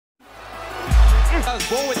I was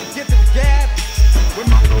born with the gift of the gab. With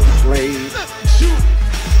MagMongoSlade. Shoot.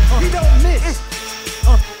 He don't miss.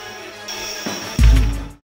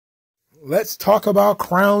 Let's talk about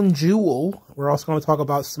Crown Jewel. We're also going to talk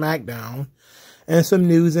about SmackDown and some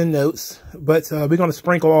news and notes. But we're going to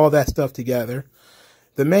sprinkle all that stuff together.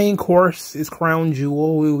 The main course is Crown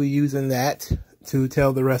Jewel. We will be using that to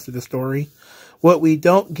tell the rest of the story. What we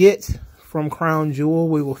don't get from Crown Jewel,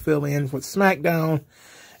 we will fill in with SmackDown.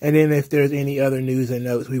 And then if there's any other news and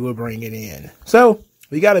notes, we will bring it in. So,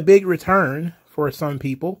 we got a big return for some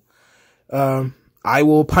people. I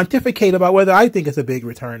will pontificate about whether I think it's a big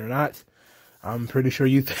return or not. I'm pretty sure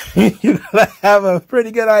you have a pretty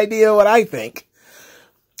good idea what I think.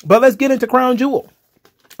 But let's get into Crown Jewel.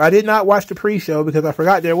 I did not watch the pre-show because I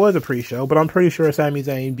forgot there was a pre-show, but I'm pretty sure Sami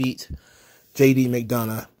Zayn beat JD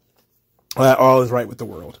McDonough. All is right with the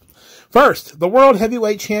world. First, the World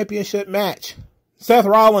Heavyweight Championship match. Seth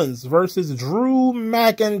Rollins versus Drew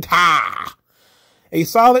McIntyre. A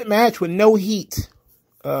solid match with no heat.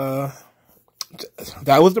 That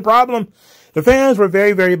was the problem. The fans were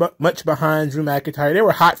very, very much behind Drew McIntyre. They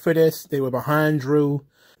were hot for this. They were behind Drew.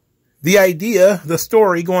 The idea, the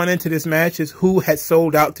story going into this match is who had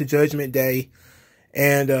sold out to Judgment Day.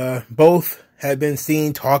 And both had been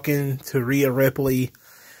seen talking to Rhea Ripley.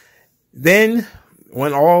 Then,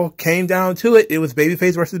 when all came down to it, it was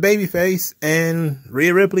babyface versus babyface. And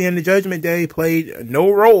Rhea Ripley and the Judgment Day played no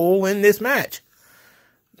role in this match.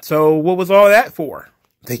 So, what was all that for?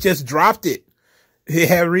 They just dropped it. They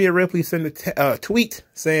had Rhea Ripley send a tweet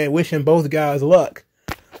saying, wishing both guys luck.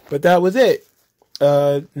 But that was it.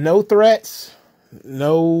 No threats.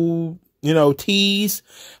 No, tease.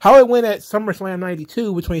 How it went at SummerSlam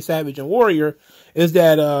 92 between Savage and Warrior is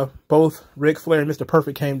that both Ric Flair and Mr.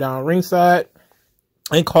 Perfect came down ringside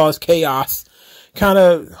and caused chaos. Kind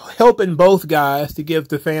of helping both guys to give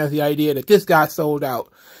the fans the idea that this guy sold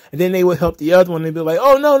out. And then they would help the other one and be like,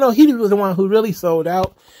 oh, no, he was the one who really sold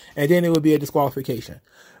out. And then it would be a disqualification.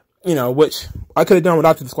 Which I could have done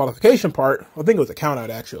without the disqualification part. I think it was a count out,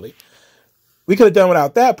 actually. We could have done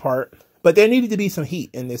without that part. But there needed to be some heat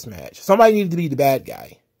in this match. Somebody needed to be the bad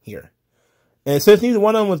guy here. And since neither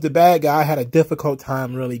one of them was the bad guy, I had a difficult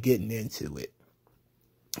time really getting into it.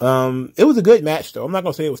 It was a good match, though. I'm not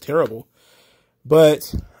going to say it was terrible.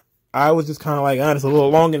 But I was just kind of like, it's a little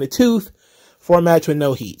long in the tooth for a match with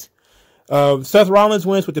no heat. Seth Rollins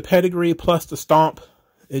wins with the pedigree plus the stomp.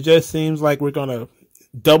 It just seems like we're going to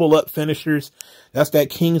double up finishers. That's that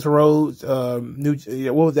King's Road,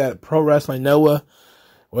 what was that, Pro Wrestling Noah,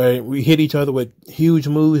 where we hit each other with huge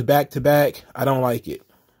moves back to back. I don't like it.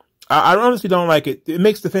 I honestly don't like it. It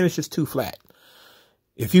makes the finishes too flat.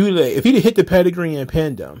 If he'd hit the pedigree and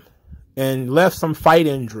pinned him and left some fight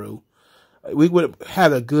in Drew, we would have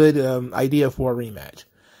had a good idea for a rematch.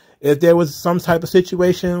 If there was some type of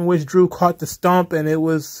situation in which Drew caught the stump and it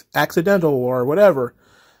was accidental or whatever,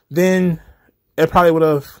 then it probably would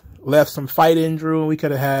have left some fight in Drew and we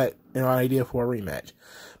could have had an idea for a rematch.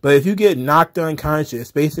 But if you get knocked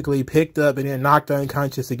unconscious, basically picked up and then knocked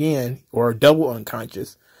unconscious again, or double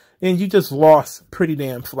unconscious, then you just lost pretty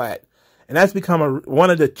damn flat. And that's become one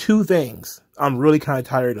of the two things I'm really kind of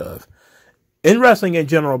tired of. In wrestling in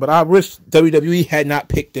general, but I wish WWE had not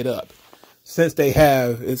picked it up. Since they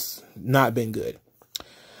have, it's not been good.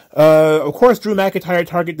 Of course, Drew McIntyre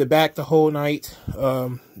targeted the back the whole night.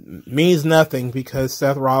 Means nothing because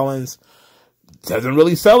Seth Rollins doesn't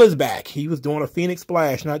really sell his back. He was doing a Phoenix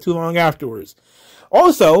Splash not too long afterwards.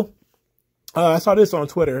 Also, I saw this on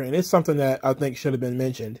Twitter, and it's something that I think should have been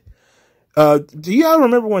mentioned. Do you all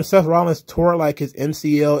remember when Seth Rollins tore like his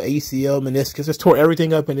MCL, ACL, meniscus, just tore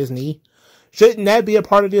everything up in his knee? Shouldn't that be a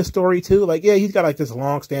part of this story too? Like, yeah, he's got like this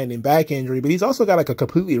long-standing back injury, but he's also got like a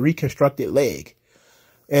completely reconstructed leg.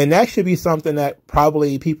 And that should be something that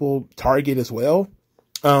probably people target as well.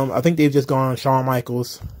 I think they've just gone on Shawn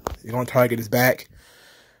Michaels. They're going to target his back.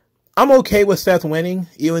 I'm okay with Seth winning,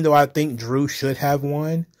 even though I think Drew should have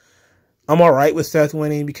won. I'm all right with Seth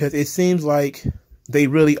winning because it seems like they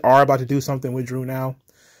really are about to do something with Drew now.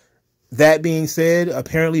 That being said,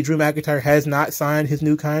 apparently Drew McIntyre has not signed his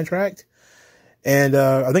new contract. And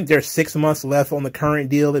I think there's 6 months left on the current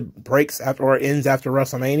deal that breaks after or ends after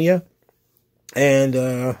WrestleMania. And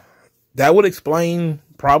that would explain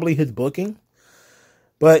probably his booking.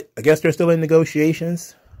 But I guess they're still in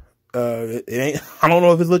negotiations. I don't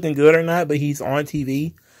know if it's looking good or not, but he's on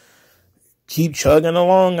TV. Keep chugging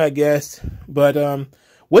along, I guess. But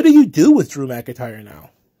what do you do with Drew McIntyre now?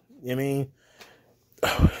 I mean,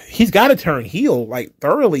 he's got to turn heel, like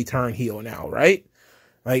thoroughly turn heel now, right?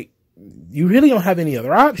 Like, you really don't have any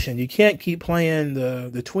other option. You can't keep playing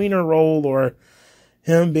the tweener role or,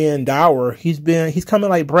 him being dour, he's coming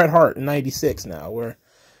like Bret Hart in '96 now, where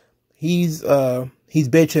he's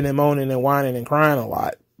bitching and moaning and whining and crying a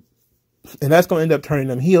lot. And that's going to end up turning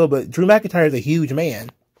him heel. But Drew McIntyre is a huge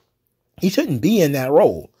man. He shouldn't be in that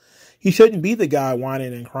role. He shouldn't be the guy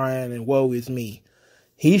whining and crying and woe is me.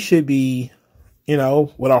 He should be, you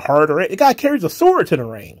know, with a harder edge. The guy carries a sword to the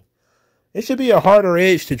ring. It should be a harder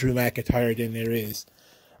edge to Drew McIntyre than there is.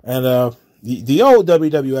 And the old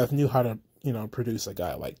WWF knew how to, you know, produce a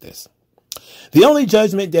guy like this. The only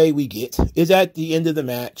Judgment Day we get is at the end of the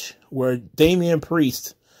match where Damian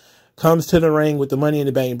Priest comes to the ring with the Money in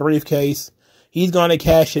the Bank briefcase. He's going to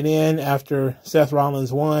cash it in after Seth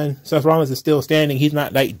Rollins won. Seth Rollins is still standing. He's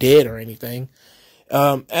not like dead or anything.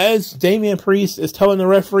 As Damian Priest is telling the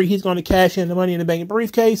referee he's going to cash in the Money in the Bank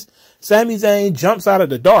briefcase, Sami Zayn jumps out of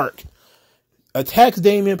the dark, attacks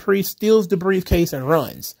Damian Priest, steals the briefcase, and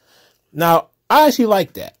runs. Now, I actually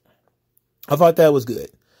like that. I thought that was good.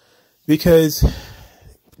 Because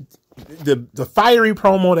the fiery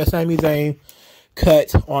promo that Sami Zayn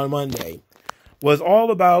cut on Monday was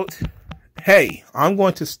all about, hey, I'm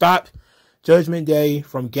going to stop Judgment Day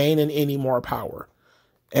from gaining any more power.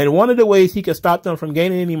 And one of the ways he could stop them from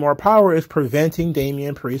gaining any more power is preventing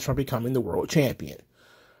Damian Priest from becoming the world champion.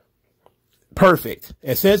 Perfect.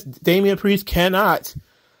 And since Damian Priest cannot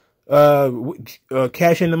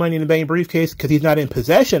cash in the Money in the Bank briefcase because he's not in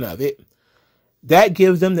possession of it, that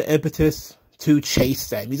gives them the impetus to chase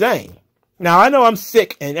Sami Zayn. Now, I know I'm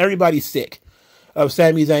sick, and everybody's sick of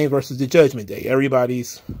Sami Zayn versus the Judgment Day.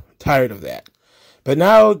 Everybody's tired of that. But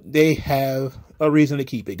now they have a reason to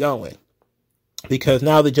keep it going. Because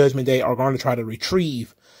now the Judgment Day are going to try to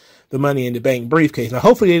retrieve the Money in the Bank briefcase. Now,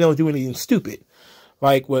 hopefully they don't do anything stupid.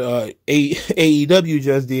 Like what AEW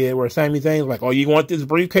just did, where Sami Zayn's like, oh, you want this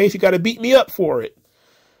briefcase? You got to beat me up for it.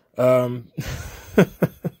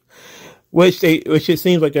 Which it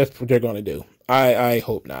seems like that's what they're going to do. I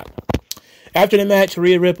hope not. After the match,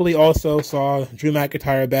 Rhea Ripley also saw Drew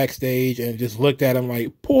McIntyre backstage and just looked at him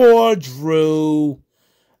like, poor Drew.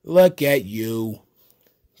 Look at you.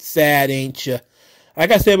 Sad, ain't you?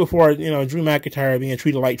 Like I said before, you know, Drew McIntyre being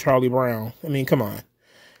treated like Charlie Brown. I mean, come on.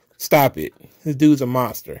 Stop it. This dude's a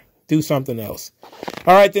monster. Do something else.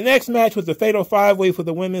 All right, the next match was the Fatal 5-Way for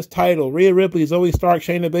the women's title. Rhea Ripley, Zoe Stark,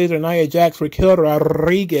 Shayna Baszler, Nia Jax, Raquel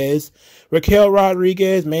Rodriguez. Raquel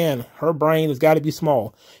Rodriguez, man, her brain has got to be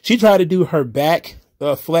small. She tried to do her back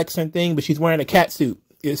flexing thing, but she's wearing a catsuit.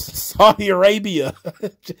 It's Saudi Arabia.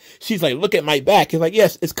 She's like, look at my back. It's like,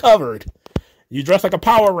 yes, it's covered. You dress like a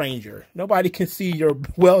Power Ranger. Nobody can see your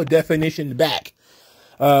well-definitioned back.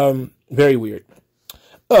 Very weird.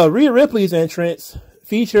 Rhea Ripley's entrance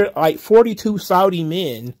featured like 42 Saudi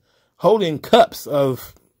men holding cups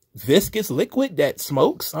of viscous liquid that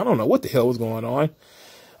smokes. I don't know what the hell was going on.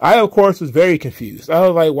 I, of course, was very confused. I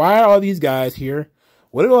was like, why are all these guys here?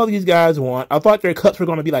 What do all these guys want? I thought their cups were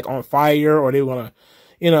going to be like on fire or they were going to,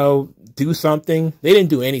 you know, do something. They didn't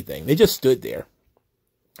do anything. They just stood there.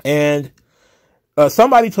 And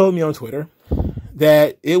somebody told me on Twitter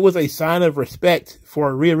that it was a sign of respect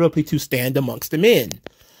for Rhea Ripley to stand amongst the men.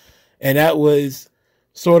 And that was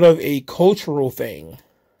sort of a cultural thing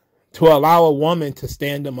to allow a woman to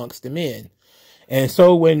stand amongst the men. And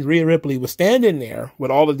so when Rhea Ripley was standing there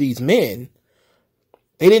with all of these men,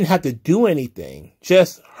 they didn't have to do anything.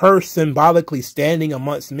 Just her symbolically standing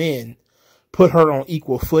amongst men put her on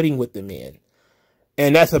equal footing with the men.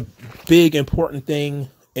 And that's a big, important thing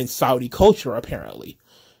in Saudi culture, apparently.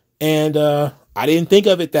 And I didn't think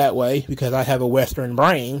of it that way because I have a Western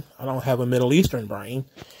brain. I don't have a Middle Eastern brain.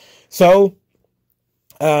 So,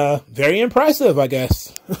 very impressive, I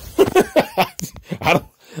guess.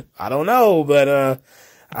 I don't know, but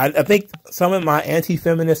I think some of my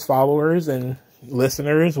anti-feminist followers and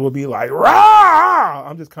listeners will be like, rah!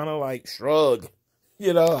 I'm just kind of like, shrug.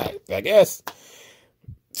 You know, I guess.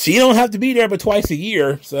 She don't have to be there but twice a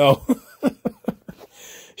year, so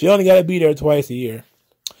she only got to be there twice a year.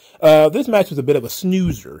 This match was a bit of a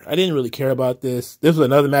snoozer. I didn't really care about this. This was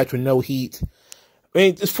another match with no heat. I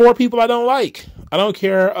mean, there's 4 people I don't like. I don't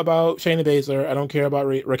care about Shayna Baszler. I don't care about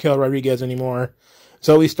Raquel Rodriguez anymore.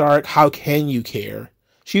 Zoe Stark, how can you care?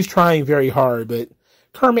 She's trying very hard, but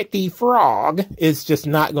Kermit the Frog is just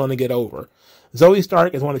not going to get over. Zoe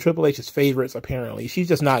Stark is one of Triple H's favorites, apparently. She's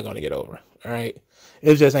just not going to get over, all right?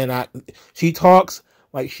 It's just ain't not. She talks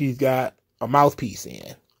like she's got a mouthpiece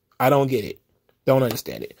in. I don't get it. Don't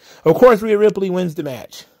understand it. Of course, Rhea Ripley wins the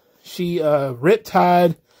match. She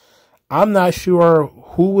riptide. I'm not sure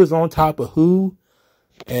who was on top of who,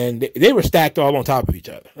 and they were stacked all on top of each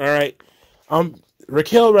other. All right.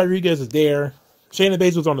 Raquel Rodriguez is there. Shayna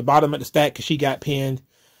Baszler was on the bottom of the stack because she got pinned,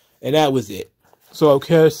 and that was it. So of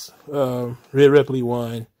course, Rhea Ripley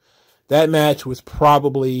won. That match was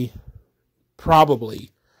probably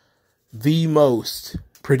the most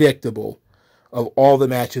predictable of all the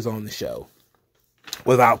matches on the show,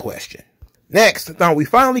 without question. Next, now we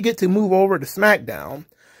finally get to move over to SmackDown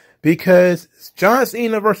because John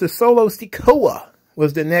Cena versus Solo Sikoa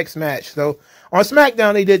was the next match. So on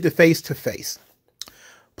SmackDown, they did the face-to-face.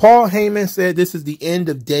 Paul Heyman said this is the end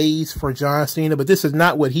of days for John Cena, but this is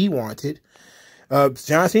not what he wanted.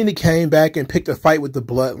 John Cena came back and picked a fight with the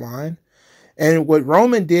Bloodline. And what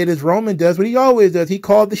Roman did is Roman does what he always does. He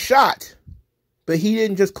called the shot. But he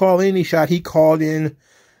didn't just call any shot. He called in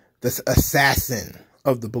the assassin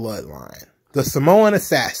of the Bloodline. The Samoan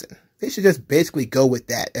Assassin. They should just basically go with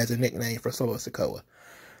that as a nickname for Solo Sikoa.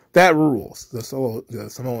 That rules. The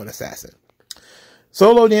Samoan Assassin.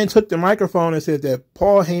 Solo then took the microphone and said that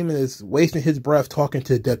Paul Heyman is wasting his breath talking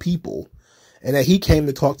to the people. And that he came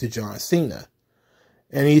to talk to John Cena.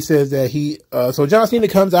 And he says that so John Cena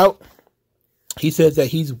comes out. He says that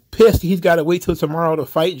he's pissed. He's got to wait till tomorrow to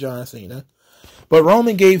fight John Cena. But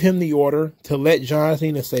Roman gave him the order to let John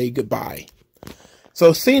Cena say goodbye.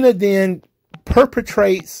 So Cena then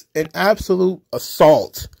perpetrates an absolute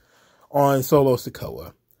assault on Solo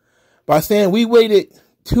Sikoa by saying, we waited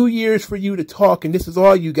 2 years for you to talk and this is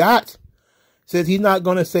all you got. Says he's not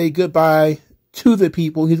going to say goodbye to the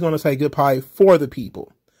people. He's going to say goodbye for the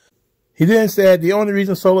people. He then said the only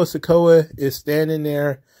reason Solo Sikoa is standing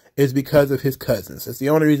there is because of his cousins. It's the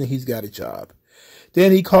only reason he's got a job.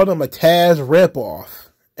 Then he called him a Taz ripoff.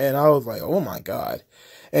 And I was like, oh my God.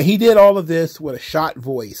 And he did all of this with a shot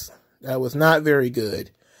voice. That was not very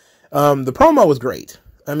good. The promo was great.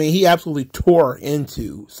 I mean, he absolutely tore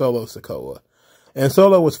into Solo Sikoa. And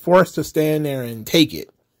Solo was forced to stand there and take it.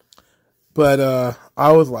 But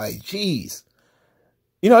I was like, geez.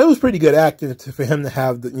 You know, it was pretty good acting for him to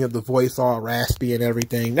have the voice all raspy and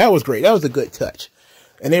everything. That was great. That was a good touch.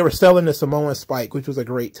 And they were selling the Samoan Spike, which was a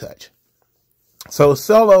great touch. So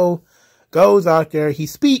Solo goes out there. He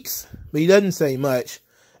speaks, but he doesn't say much.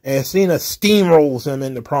 And Cena steamrolls him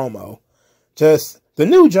in the promo. Just the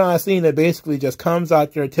new John Cena basically just comes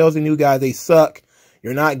out there, tells the new guys they suck.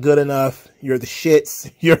 You're not good enough. You're the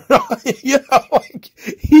shits. You're not, like,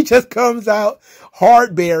 he just comes out,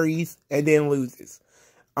 hard berries, and then loses.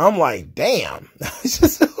 I'm like, damn. It's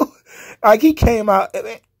just like he came out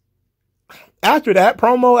after that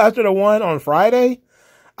promo, after the one on Friday.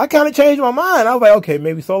 I kind of changed my mind. I was like, okay,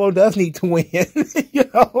 maybe Solo does need to win.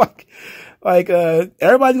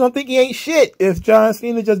 Everybody's gonna think he ain't shit if John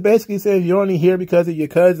Cena just basically says you're only here because of your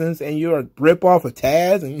cousins and you're a ripoff of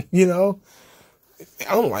Taz, and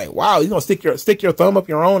I'm like, wow, you're gonna stick your thumb up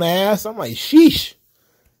your own ass. I'm like, sheesh,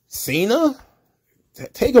 Cena,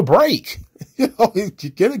 take a break.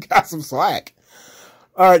 Give a guy some slack.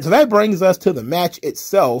 All right, so that brings us to the match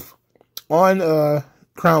itself on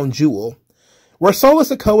Crown Jewel, where Solo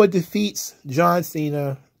Sikoa defeats John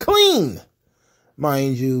Cena clean,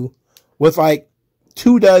 mind you, with like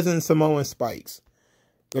 24 Samoan spikes.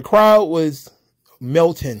 The crowd was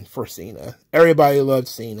melting for Cena. Everybody loved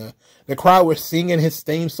Cena. The crowd was singing his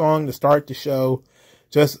theme song to start the show.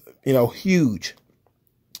 Just, huge.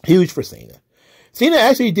 Huge for Cena. Cena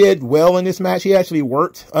actually did well in this match. He actually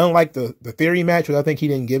worked. Unlike the Theory match, which I think he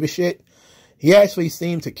didn't give a shit. He actually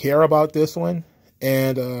seemed to care about this one.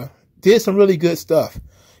 And did some really good stuff.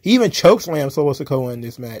 He even chokeslammed Solo Sikoa in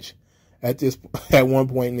this match. At one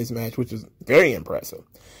point in this match, which is very impressive.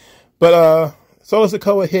 But Solo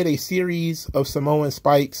Sikoa hit a series of Samoan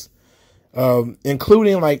spikes.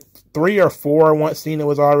 Including like 3 or 4 once Cena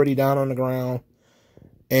was already down on the ground.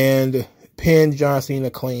 And pinned John Cena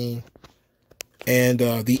clean. And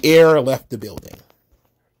the air left the building.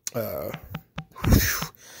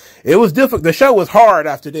 It was difficult. The show was hard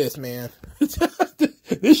after this, man.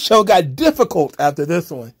 This show got difficult after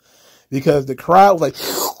this one. Because the crowd was like,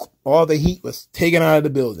 all the heat was taken out of the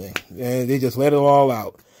building. And they just let it all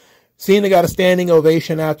out. Cena got a standing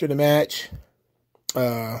ovation after the match.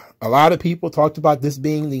 A lot of people talked about this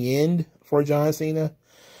being the end for John Cena.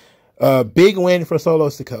 Big win for Solo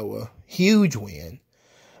Sikoa. Huge win.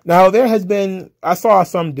 Now, I saw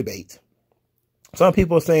some debate. Some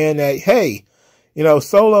people saying that, hey,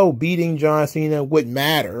 Solo beating John Cena would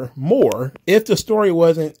matter more if the story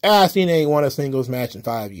wasn't, Cena ain't won a singles match in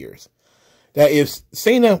 5 years. That if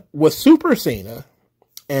Cena was Super Cena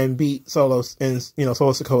and beat Solo, and,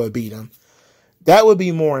 Solo Sikoa beat him, that would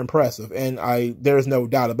be more impressive. And there's no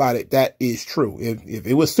doubt about it. That is true. If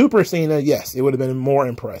it was Super Cena, yes, it would have been more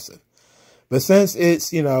impressive. But since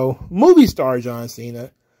it's, movie star John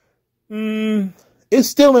Cena, it's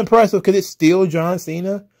still impressive because it's still John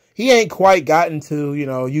Cena. he ain't quite gotten to, you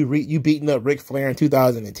know, you beating up Ric Flair in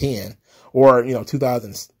 2010 or, you know,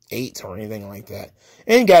 2008 or anything like that.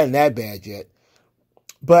 Ain't gotten that bad yet.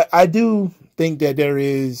 But I do think that there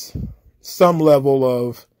is some level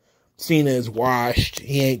of Cena is washed.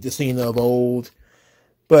 He ain't the Cena of old.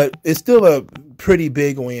 But it's still a pretty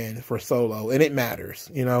big win for Solo, and it matters,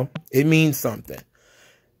 you know. It means something.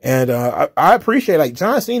 And I appreciate, like,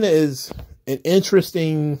 John Cena is an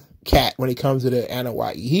interesting cat when it comes to the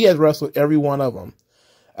Anoa'i. He has wrestled every one of them,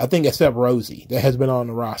 I think, except Rosie, that has been on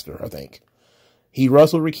the roster, I think. He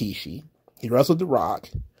wrestled Rikishi. He wrestled The Rock.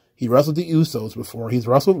 He wrestled the Usos before. He's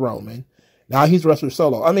wrestled Roman. Now he's wrestled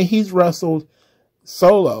Solo. I mean, he's wrestled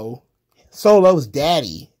Solo, Solo's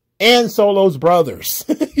daddy, and Solo's brothers.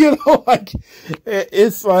 You know, like,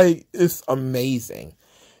 it's amazing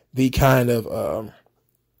the kind of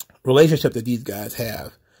relationship that these guys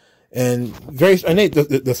have. And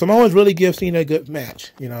the Samoans really give Cena a good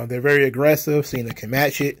match. You know, they're very aggressive. Cena can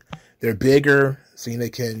match it. They're bigger. Cena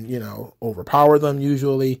can, you know, overpower them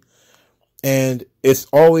usually. And it's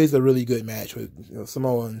always a really good match with, you know,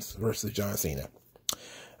 Samoans versus John Cena.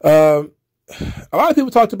 A lot of people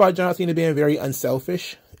talked about John Cena being very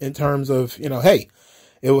unselfish in terms of, you know, hey,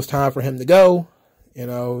 it was time for him to go. You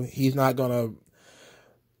know, he's not going to...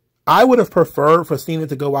 I would have preferred for Cena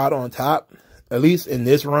to go out on top, at least in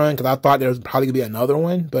this run, because I thought there was probably going to be another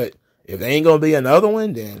one. But if there ain't going to be another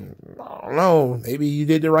one, then I don't know. Maybe you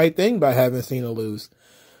did the right thing by having Cena lose.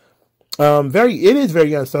 It is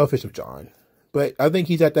very unselfish of John, but I think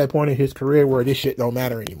he's at that point in his career where this shit don't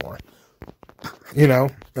matter anymore. You know,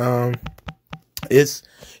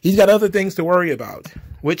 he's got other things to worry about,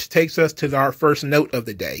 which takes us to our first note of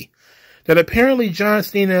the day, that apparently John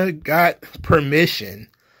Cena got permission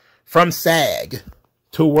from SAG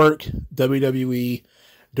to work WWE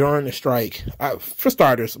during the strike. For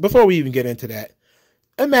starters, before we even get into that,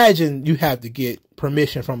 imagine you have to get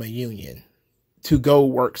permission from a union to go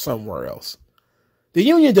work somewhere else. The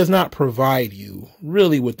union does not provide you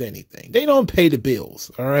really with anything. They don't pay the bills,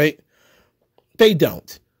 all right? They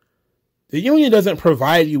don't. The union doesn't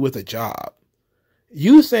provide you with a job.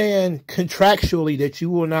 You saying contractually that you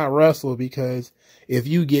will not wrestle because if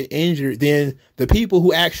you get injured, then the people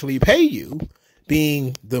who actually pay you,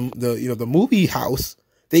 being the movie house,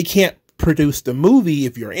 they can't produce the movie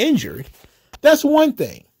if you're injured. That's one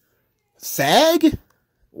thing. SAG?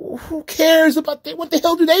 Who cares about that? What the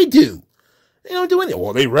hell do they do? They don't do anything.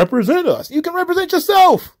 Well, they represent us. You can represent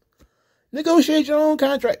yourself. Negotiate your own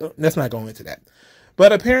contract. Let's not go into that.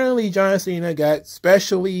 But apparently John Cena got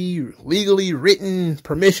specially, legally written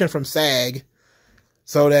permission from SAG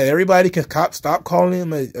so that everybody can stop calling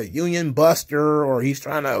him a union buster, or he's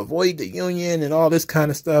trying to avoid the union and all this kind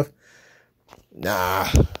of stuff. Nah,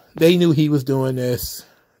 they knew he was doing this,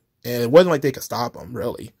 and it wasn't like they could stop him,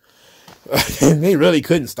 really. They really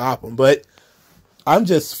couldn't stop him, but I'm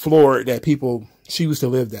just floored that people choose to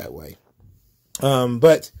live that way.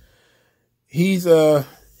 But he's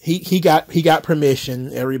he got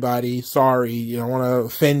permission. Everybody, sorry, you don't want to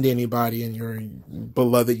offend anybody in your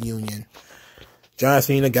beloved union. John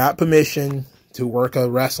Cena got permission to work a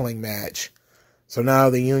wrestling match. So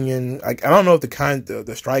now the union, I don't know if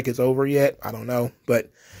the strike is over yet. I don't know,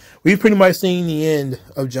 but we've pretty much seen the end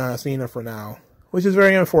of John Cena for now, which is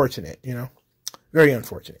very unfortunate, you know, very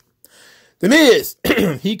unfortunate. The Miz,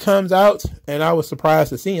 he comes out, and I was surprised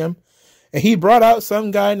to see him, and he brought out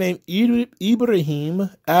some guy named Ibrahim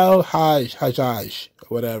Al-Hajjaj, or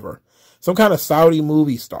whatever, some kind of Saudi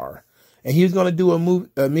movie star, and he was going to do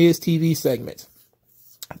a Miz TV segment.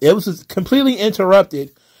 It was completely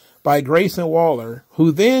interrupted by Grayson Waller,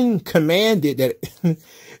 who then commanded that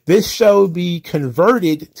this show be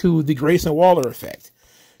converted to the Grayson Waller effect.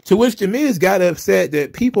 To which the Miz got upset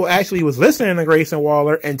that people actually was listening to Grayson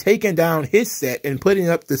Waller and taking down his set and putting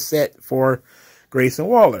up the set for Grayson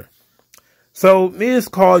Waller. So Miz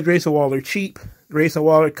called Grayson Waller cheap. Grayson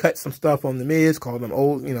Waller cut some stuff on the Miz, called him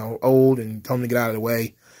old, and told him to get out of the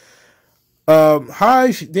way.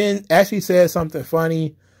 Hajj then actually said something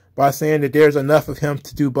funny by saying that there's enough of him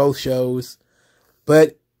to do both shows.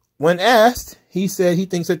 But when asked, he said he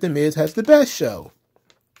thinks that the Miz has the best show.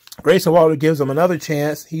 Grayson Waller gives him another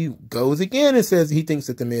chance. He goes again and says he thinks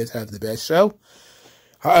that the Miz has the best show.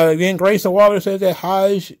 Again, Grayson Waller says that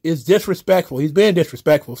Hajj is disrespectful. He's being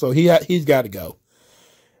disrespectful, so he's got to go.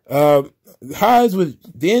 Hajj was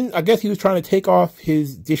then, I guess he was trying to take off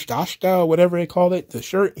his dishtashta, or whatever they call it, the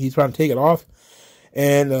shirt. He's trying to take it off,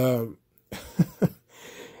 and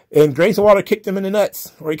and Grayson Waller kicked him in the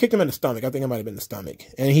nuts, or he kicked him in the stomach. I think it might have been the stomach,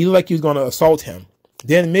 and he looked like he was going to assault him.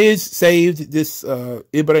 Then Miz saved this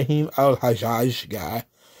Ibrahim Al-Hajjaj guy,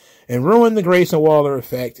 and ruined the Grayson Waller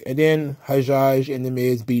effect. And then Hajjaj and The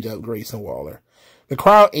Miz beat up Grayson Waller. The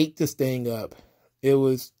crowd ate this thing up. It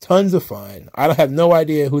was tons of fun. I have no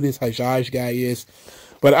idea who this Hajjaj guy is,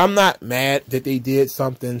 but I'm not mad that they did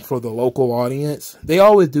something for the local audience. They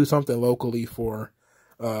always do something locally for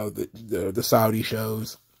the Saudi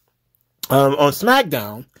shows. On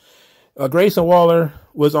SmackDown, Grayson Waller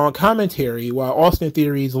was on commentary while Austin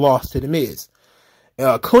Theory's lost to The Miz.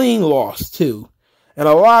 Clean loss, too. And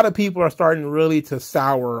a lot of people are starting really to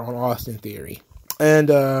sour on Austin Theory.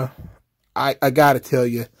 And I gotta tell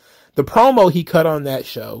you, the promo he cut on that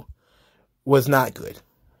show was not good.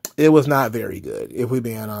 It was not very good, if we're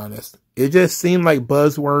being honest. It just seemed like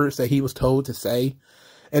buzzwords that he was told to say.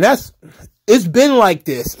 And it's been like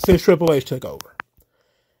this since Triple H took over.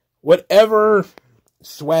 Whatever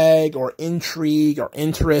swag or intrigue or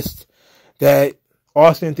interest that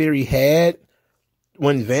Austin Theory had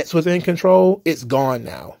when Vince was in control, it's gone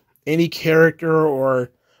now. Any character or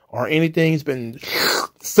anything's been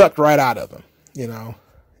sucked right out of him, you know.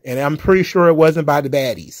 And I'm pretty sure it wasn't by the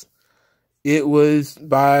baddies. It was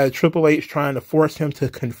by Triple H trying to force him to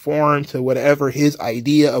conform to whatever his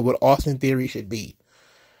idea of what Austin Theory should be.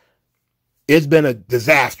 It's been a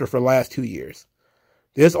disaster for the last 2 years.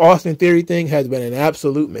 This Austin Theory thing has been an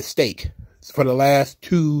absolute mistake for the last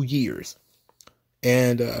 2 years.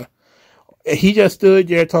 And he just stood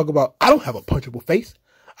there and talked about, I don't have a punchable face.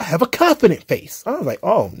 I have a confident face. I was like,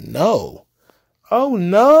 oh no. Oh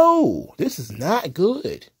no. This is not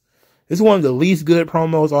good. This is one of the least good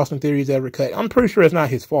promos Austin Theory's ever cut. I'm pretty sure it's not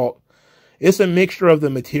his fault. It's a mixture of the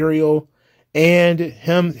material and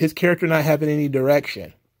his character not having any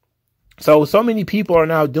direction. So many people are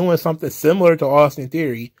now doing something similar to Austin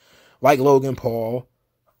Theory, like Logan Paul,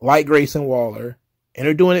 like Grayson Waller, and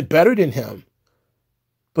they're doing it better than him.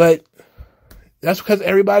 But that's because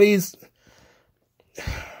everybody's,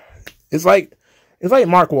 it's like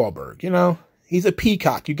Mark Wahlberg, you know? He's a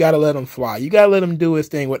peacock. You got to let him fly. You got to let him do his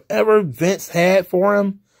thing. Whatever Vince had for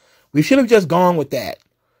him, we should have just gone with that,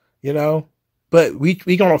 you know? But we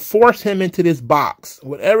going to force him into this box.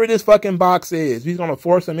 Whatever this fucking box is, we're going to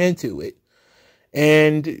force him into it.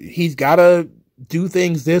 And he's got to do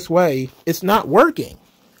things this way. It's not working.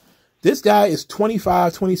 This guy is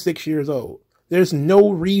 25, 26 years old. There's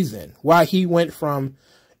no reason why he went from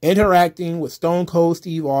interacting with Stone Cold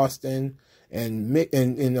Steve Austin and Vince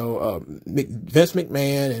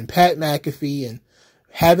McMahon and Pat McAfee and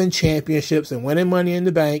having championships and winning Money in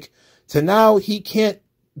the Bank to now he can't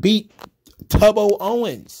beat Tubbo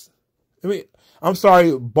Owens. I mean, I'm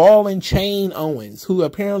sorry, Ball and Chain Owens, who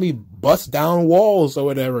apparently busts down walls or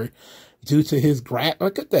whatever due to his Like,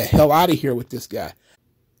 get the hell out of here with this guy.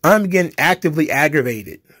 I'm getting actively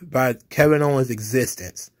aggravated by Kevin Owens'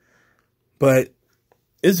 existence. But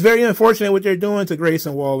it's very unfortunate what they're doing to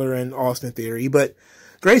Grayson Waller and Austin Theory. But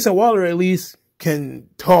Grayson Waller at least can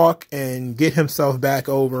talk and get himself back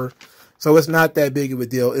over. So it's not that big of a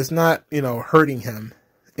deal. It's not, you know, hurting him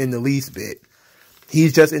in the least bit.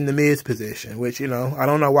 He's just in the Miz position, which, you know, I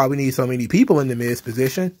don't know why we need so many people in the Miz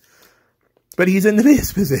position. But he's in the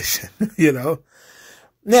Miz position, you know.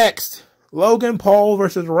 Next, Logan Paul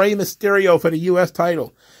versus Rey Mysterio for the U.S.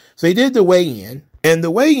 title. So he did the weigh-in. And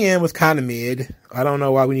the weigh-in was kind of mid. I don't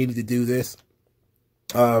know why we needed to do this.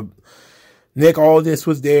 Nick Aldis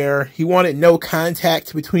was there. He wanted no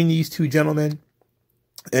contact between these two gentlemen.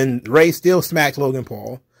 And Rey still smacked Logan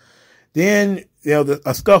Paul. Then, you know,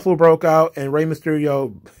 a scuffle broke out and Rey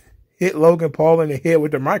Mysterio hit Logan Paul in the head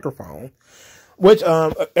with the microphone. Which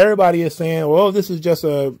everybody is saying, well, this is just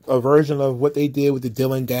a version of what they did with the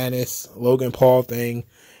Dylan Dennis, Logan Paul thing.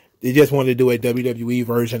 They just wanted to do a WWE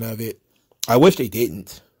version of it. I wish they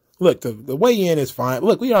didn't. Look, the weigh-in is fine.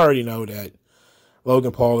 Look, we already know that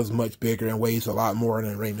Logan Paul is much bigger and weighs a lot more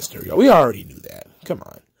than Rey Mysterio. We already knew that. Come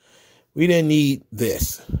on. We didn't need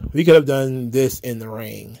this. We could have done this in the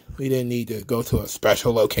ring. We didn't need to go to a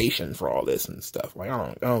special location for all this and stuff. Like,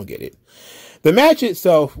 I don't get it. The match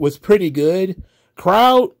itself was pretty good.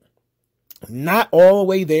 Crowd, not all the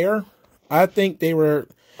way there. I think the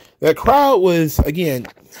crowd was, again,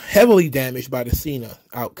 heavily damaged by the Cena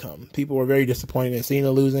outcome. People were very disappointed in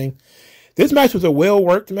Cena losing. This match was a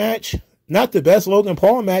well-worked match. Not the best Logan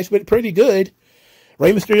Paul match, but pretty good.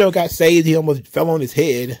 Rey Mysterio got saved. He almost fell on his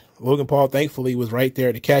head. Logan Paul, thankfully, was right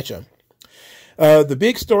there to catch him. The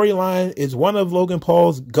big storyline is one of Logan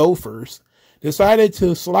Paul's gophers decided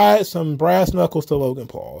to slide some brass knuckles to Logan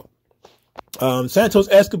Paul. Santos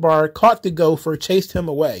Escobar caught the gopher, chased him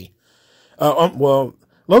away. Well,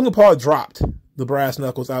 Logan Paul dropped the brass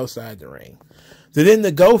knuckles outside the ring. So then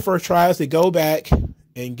the gopher tries to go back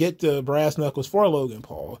and get the brass knuckles for Logan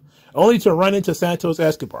Paul, only to run into Santos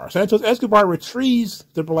Escobar. Santos Escobar retrieves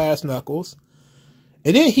the brass knuckles,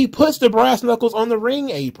 and then he puts the brass knuckles on the ring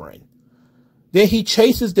apron. Then he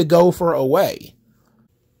chases the gopher away.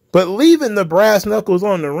 But leaving the brass knuckles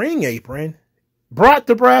on the ring apron brought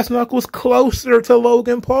the brass knuckles closer to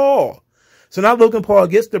Logan Paul. So now Logan Paul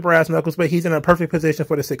gets the brass knuckles, but he's in a perfect position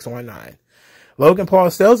for the 619. Logan Paul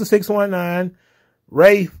sells the 619.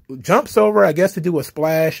 Ray jumps over, I guess, to do a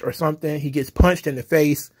splash or something. He gets punched in the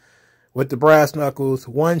face with the brass knuckles.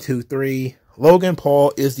 1, 2, 3. Logan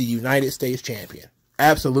Paul is the United States champion.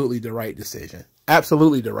 Absolutely the right decision.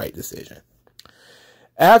 Absolutely the right decision.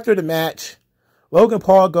 After the match, Logan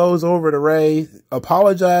Paul goes over to Ray,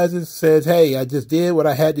 apologizes, says, hey, I just did what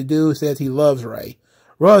I had to do, says he loves Ray.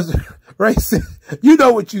 Ray said, you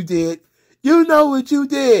know what you did. You know what you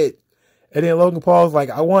did. And then Logan Paul's like,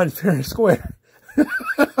 I won fair and square.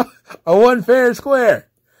 I won fair and square.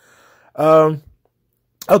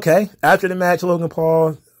 Okay. After the match, Logan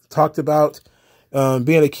Paul talked about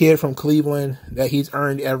being a kid from Cleveland, that he's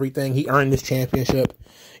earned everything. He earned this championship.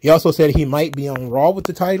 He also said he might be on Raw with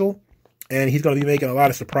the title, and he's going to be making a lot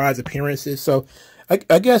of surprise appearances. So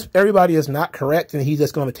I guess everybody is not correct, and he's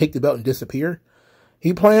just going to take the belt and disappear.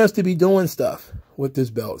 He plans to be doing stuff with this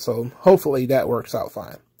belt, so hopefully that works out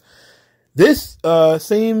fine. This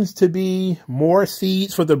seems to be more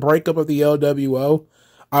seeds for the breakup of the LWO.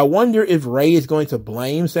 I wonder if Ray is going to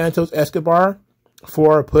blame Santos Escobar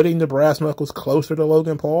for putting the brass knuckles closer to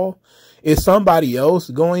Logan Paul. Is somebody else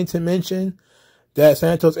going to mention that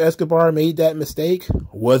Santos Escobar made that mistake?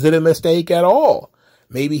 Was it a mistake at all?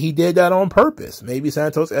 Maybe he did that on purpose. Maybe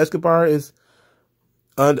Santos Escobar is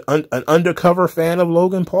an undercover fan of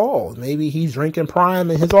Logan Paul. Maybe he's drinking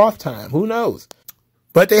Prime in his off time. Who knows?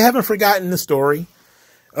 But they haven't forgotten the story.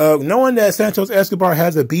 Knowing that Santos Escobar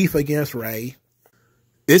has a beef against Ray,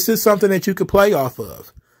 this is something that you could play off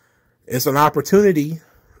of. It's an opportunity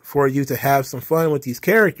for you to have some fun with these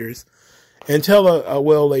characters and tell a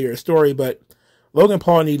well-layered story. But Logan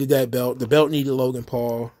Paul needed that belt. The belt needed Logan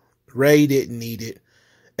Paul. Ray didn't need it.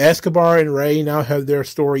 Escobar and Ray now have their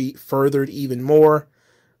story furthered even more.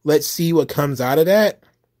 Let's see what comes out of that.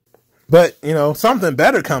 But, you know, something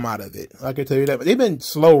better come out of it. I can tell you that. But they've been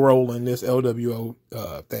slow rolling this LWO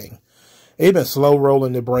thing. They've been slow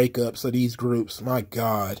rolling the breakups of these groups. My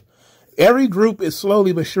God. Every group is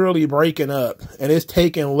slowly but surely breaking up. And it's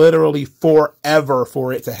taking literally forever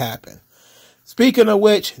for it to happen. Speaking of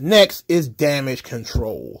which, next is Damage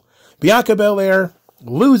Control. Bianca Belair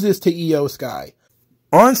loses to Io Sky.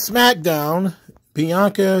 On SmackDown,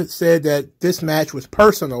 Bianca said that this match was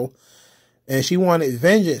personal. And she wanted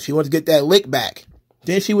vengeance. She wanted to get that lick back.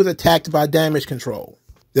 Then she was attacked by Damage Control.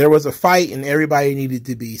 There was a fight and everybody needed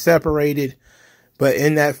to be separated. But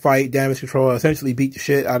in that fight, Damage Control essentially beat the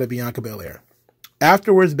shit out of Bianca Belair.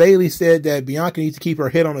 Afterwards, Bayley said that Bianca needs to keep her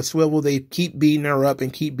head on a swivel. They keep beating her up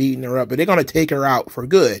and keep beating her up. But they're going to take her out for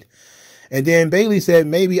good. And then Bayley said,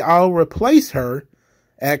 maybe I'll replace her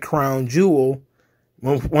at Crown Jewel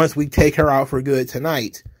once we take her out for good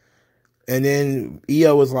tonight. And then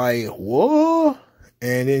Io was like, whoa.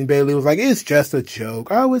 And then Bayley was like, it's just a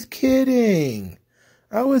joke. I was kidding.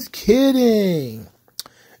 I was kidding.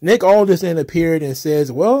 Nick Aldis then appeared and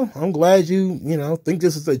says, well, I'm glad you think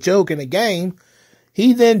this is a joke in a game.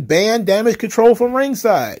 He then banned Damage Control from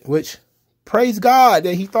ringside, which, praise God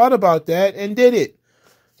that he thought about that and did it.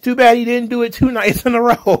 Too bad he didn't do it 2 nights in a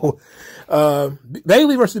row.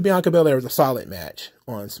 Bayley versus Bianca Belair was a solid match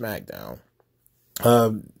on SmackDown.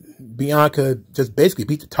 Bianca just basically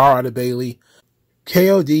beat the tar out of Bayley.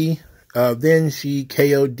 KOD. Then she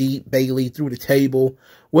KO'd Bayley through the table,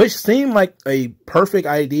 which seemed like a perfect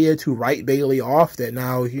idea to write Bayley off, that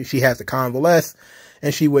now she has to convalesce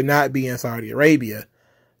and she would not be in Saudi Arabia.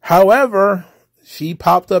 However, she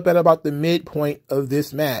popped up at about the midpoint of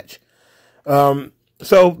this match.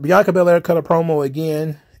 So Bianca Belair cut a promo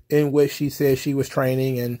again in which she said she was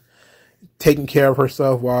training and taking care of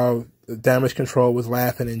herself while Damage Control was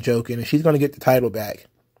laughing and joking, and she's going to get the title back.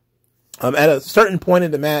 At a certain point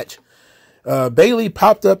in the match, Bayley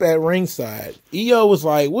popped up at ringside. Io was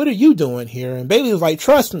like, what are you doing here? And Bayley was like,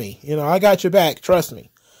 trust me. I got your back. Trust me.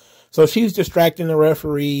 So she's distracting the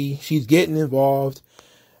referee. She's getting involved.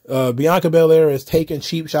 Bianca Belair is taking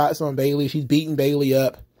cheap shots on Bayley. She's beating Bayley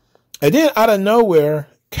up. And then out of nowhere,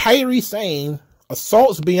 Kairi Sane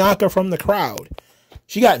assaults Bianca from the crowd.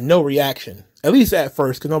 She got no reaction, at least at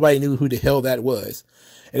first, because nobody knew who the hell that was.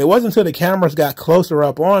 And it wasn't until the cameras got closer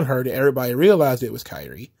up on her that everybody realized it was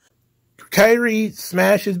Kairi. Kairi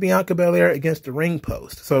smashes Bianca Belair against the ring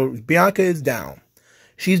post. So Bianca is down.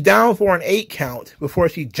 She's down for an 8 count before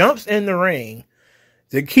she jumps in the ring,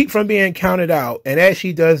 to keep from being counted out. And as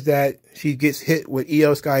she does that, she gets hit with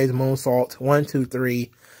Io Sky's moonsault. 1, 2,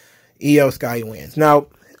 3. Io Sky wins. Now,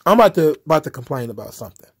 I'm about to complain about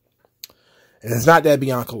something. And it's not that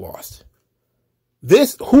Bianca lost.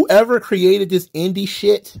 Whoever created this indie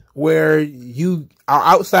shit where you are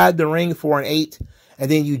outside the ring for an 8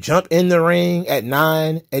 and then you jump in the ring at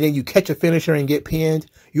 9 and then you catch a finisher and get pinned,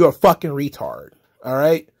 you're a fucking retard. All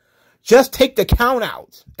right? Just take the count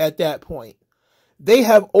out at that point. They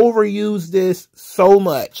have overused this so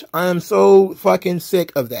much. I am so fucking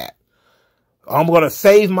sick of that. I'm going to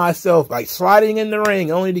save myself by sliding in the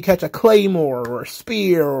ring only to catch a claymore or a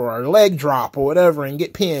spear or a leg drop or whatever and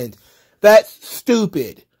get pinned. That's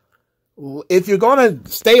stupid. If you're going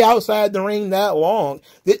to stay outside the ring that long,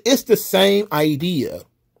 it's the same idea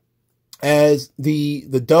as the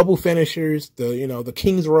double finishers, the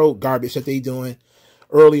King's Road garbage that they did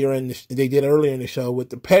earlier in the show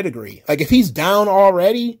with the pedigree. Like, if he's down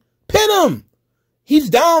already, pin him.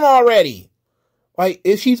 He's down already. Like,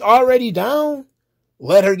 if she's already down,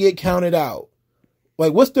 let her get counted out.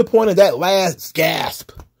 Like, what's the point of that last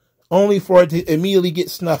gasp only for it to immediately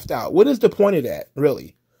get snuffed out? What is the point of that,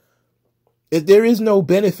 really? There is no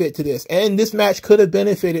benefit to this. And this match could have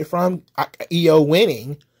benefited from Io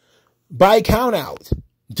winning by count out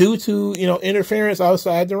due to, interference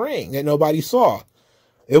outside the ring that nobody saw.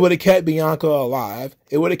 It would have kept Bianca alive.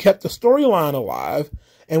 It would have kept the storyline alive.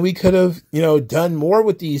 And we could have, done more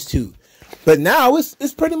with these two. But now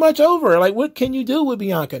it's pretty much over. Like, what can you do with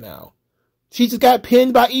Bianca now? She just got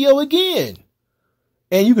pinned by Io again.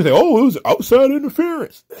 And you can say, oh, it was outside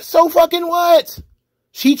interference. So fucking what?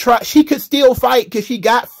 She could still fight because she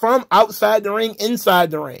got from outside the ring, inside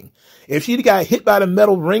the ring. If she got hit by the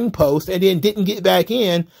metal ring post and then didn't get back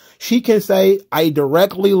in, she can say, I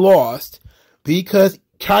directly lost because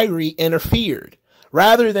Kairi interfered.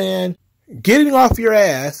 Rather than getting off your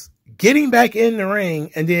ass, getting back in the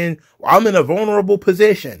ring, and then I'm in a vulnerable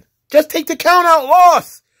position. Just take the count out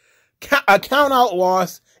loss. A count out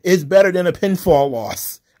loss is better than a pinfall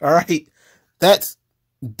loss. All right. That's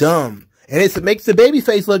dumb. And it makes the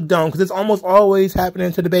babyface look dumb because it's almost always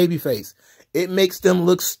happening to the babyface. It makes them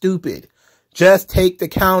look stupid. Just take the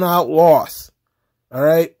count out loss. All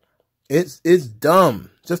right. It's dumb.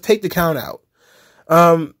 Just take the count out.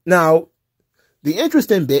 Now, the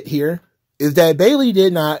interesting bit here is that Bayley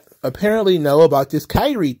did not apparently know about this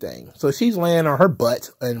Kairi thing. So she's laying on her butt,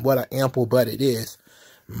 and what an ample butt it is.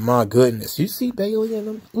 My goodness. You see Bayley in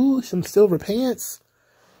them? Ooh, some silver pants.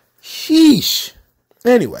 Sheesh.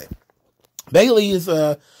 Anyway, Bayley is,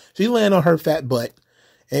 she's laying on her fat butt,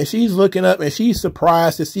 and she's looking up, and she's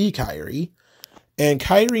surprised to see Kairi. And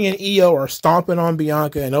Kairi and Io are stomping on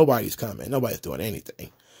Bianca, and nobody's coming. Nobody's doing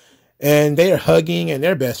anything. And they are hugging, and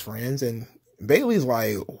they're best friends, and Bayley's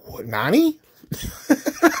like, what, Nani?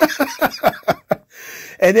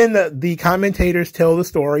 And then the commentators tell the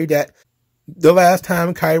story that the last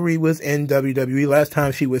time Kairi was in WWE, last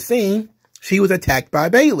time she was seen, she was attacked by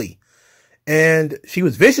Bayley. And she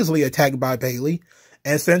was viciously attacked by Bayley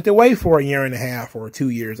and sent away for 1.5 years or 2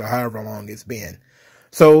 years or however long it's been.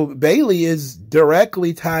 So Bayley is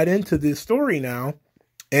directly tied into this story now.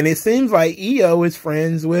 And it seems like Io is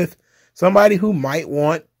friends with somebody who might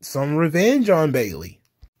want some revenge on Bayley.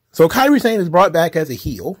 So Kairi Sane is brought back as a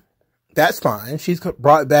heel. That's fine. She's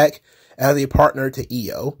brought back as a partner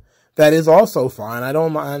to Io. That is also fine. I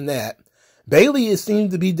don't mind that. Bayley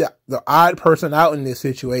seems to be the odd person out in this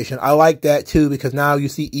situation. I like that too, because now you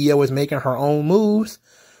see Io is making her own moves.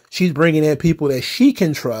 She's bringing in people that she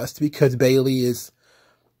can trust because Bayley is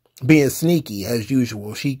being sneaky as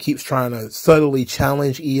usual. She keeps trying to subtly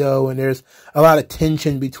challenge Io, and there's a lot of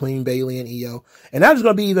tension between Bayley and Io. And now there's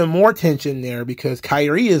going to be even more tension there because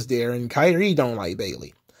Kairi is there, and Kairi don't like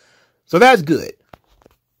Bayley. So that's good.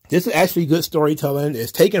 This is actually good storytelling.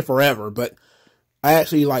 It's taken forever, but I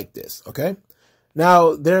actually like this, okay?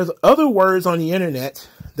 Now, there's other words on the internet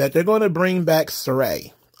that they're going to bring back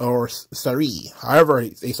Sarai, or Sari, however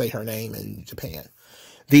they say her name in Japan.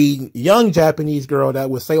 The young Japanese girl that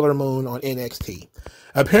was Sailor Moon on NXT.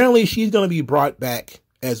 Apparently, she's going to be brought back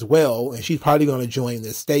as well, and she's probably going to join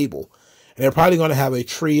this stable. And they're probably going to have a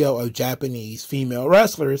trio of Japanese female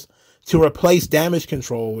wrestlers to replace Damage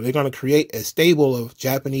Control. They're going to create a stable of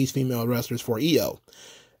Japanese female wrestlers for Io.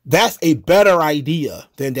 That's a better idea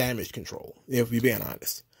than Damage Control, if you're being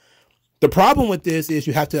honest. The problem with this is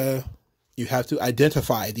you have to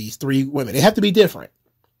identify these three women. They have to be different,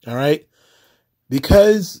 all right?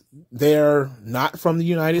 Because they're not from the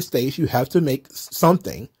United States, you have to make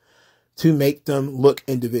something to make them look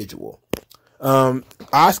individual.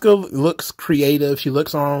 Asuka looks creative. She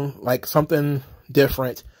looks on like something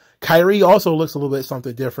different. Kairi also looks a little bit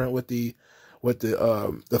something different with the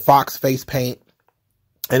fox face paint,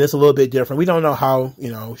 and it's a little bit different. We don't know how,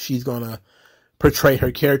 you know, she's gonna portray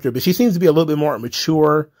her character, but she seems to be a little bit more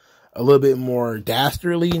mature, a little bit more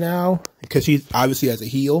dastardly now, because she's obviously as a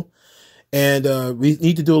heel. And we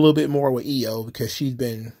need to do a little bit more with Io, because she's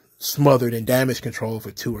been smothered in damage control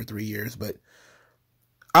for 2 or 3 years. But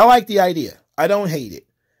I like the idea. I don't hate it.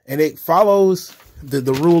 And it follows the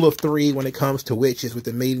rule of 3 when it comes to witches, with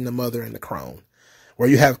the maiden, the mother, and the crone. Where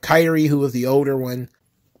you have Kairi, who is the older one,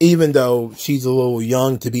 even though she's a little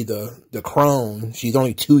young to be the crone. She's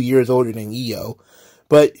only 2 years older than Io.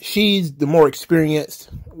 But she's the more experienced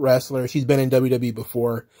wrestler. She's been in WWE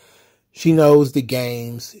before. She knows the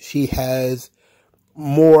games. She has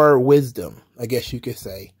more wisdom, I guess you could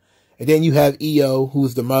say. And then you have Io,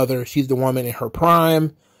 who's the mother. She's the woman in her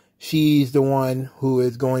prime. She's the one who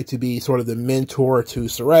is going to be sort of the mentor to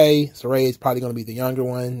Sarray. Sarray is probably going to be the younger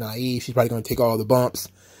one, naive. She's probably going to take all the bumps.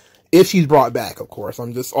 If she's brought back, of course.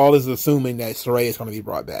 I'm just all is assuming that Sarray is going to be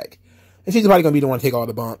brought back. And she's probably going to be the one to take all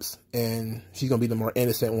the bumps. And she's going to be the more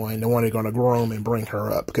innocent one. The one that's going to groom and bring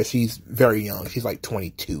her up. Because she's very young. She's like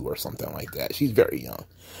 22 or something like that. She's very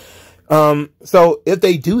young. So if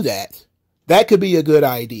they do that, that could be a good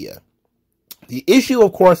idea. The issue,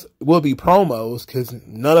 of course, will be promos. Because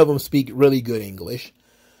none of them speak really good English.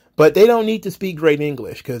 But they don't need to speak great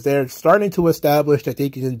English. Because they're starting to establish that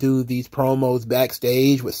they can do these promos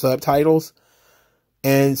backstage with subtitles.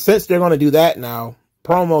 And since they're going to do that now,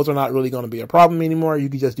 promos are not really going to be a problem anymore. You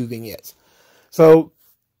can just do vignettes. So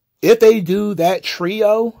if they do that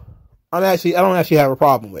trio, I don't actually have a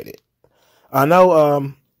problem with it. I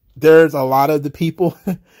know there's a lot of the people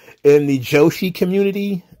in the Joshi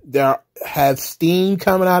community that have steam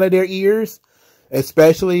coming out of their ears,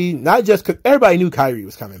 especially not just because everybody knew Kairi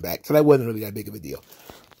was coming back, so that wasn't really that big of a deal.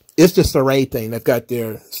 It's the Sarray thing that's got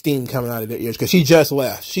their steam coming out of their ears, because she just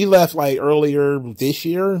left. She left like earlier this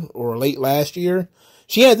year or late last year.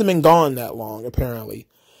 She hasn't been gone that long, apparently.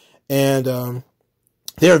 And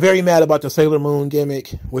they're very mad about the Sailor Moon gimmick,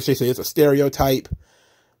 which they say is a stereotype.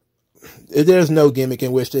 There's no gimmick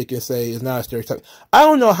in which they can say it's not a stereotype. I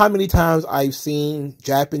don't know how many times I've seen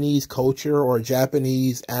Japanese culture or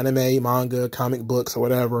Japanese anime, manga, comic books, or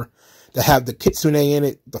whatever that have the kitsune in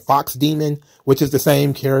it, the fox demon, which is the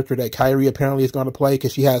same character that Kairi apparently is going to play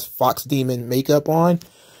because she has fox demon makeup on.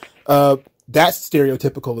 That's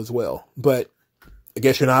stereotypical as well. But I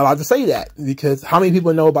guess you're not allowed to say that, because how many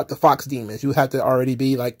people know about the fox demons? You have to already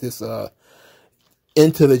be like this,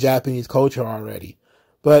 into the Japanese culture already.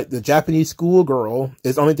 But the Japanese schoolgirl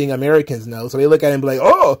is the only thing Americans know. So they look at it and be like,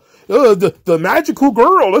 oh, the magical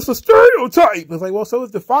girl, it's a stereotype. It's like, well, so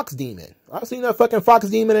is the fox demon. I've seen that fucking fox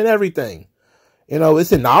demon and everything. You know,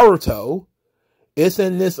 it's in Naruto. It's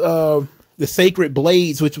in this, the Sacred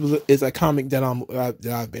Blades, which is a comic that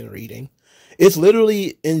I've been reading. It's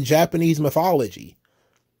literally in Japanese mythology.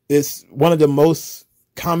 It's one of the most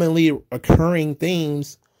commonly occurring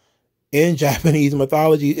themes in Japanese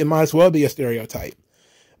mythology. It might as well be a stereotype.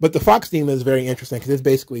 But the fox demon is very interesting because it's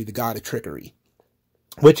basically the god of trickery,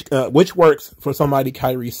 which works for somebody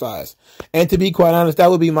Kairi's size. And to be quite honest, that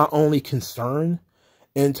would be my only concern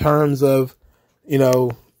in terms of, you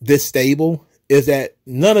know, this stable, is that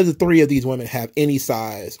none of the 3 of these women have any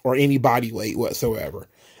size or any body weight whatsoever.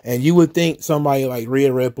 And you would think somebody like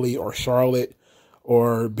Rhea Ripley or Charlotte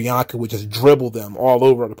or Bianca would just dribble them all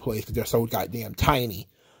over the place because they're so goddamn tiny.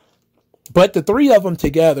 But the 3 of them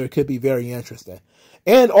together could be very interesting.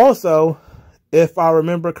 And also, if I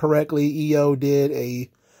remember correctly, Io did a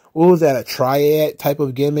triad type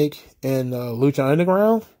of gimmick in Lucha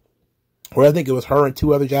Underground, where I think it was her and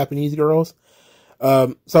 2 other Japanese girls.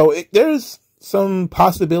 So there's some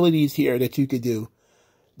possibilities here that you could do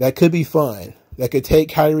that could be fun. That could take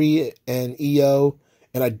Kairi and Io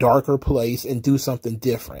in a darker place and do something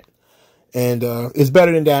different. And it's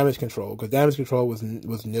better than Damage Control, because Damage Control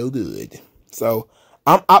was no good. So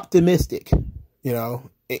I'm optimistic. You know,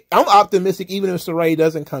 I'm optimistic even if Sarray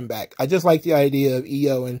doesn't come back. I just like the idea of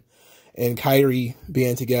Io and Kairi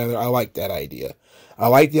being together. I like that idea. I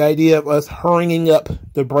like the idea of us hurrying up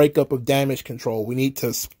the breakup of Damage Control. We need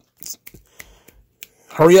to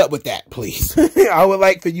hurry up with that, please. I would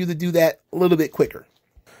like for you to do that a little bit quicker.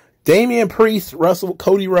 Damian Priest wrestled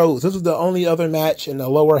Cody Rhodes. This was the only other match in the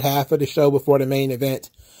lower half of the show before the main event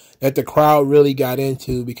that the crowd really got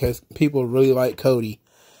into because people really like Cody.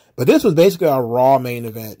 But this was basically a Raw main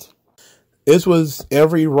event. This was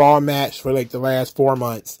every Raw match for like the last 4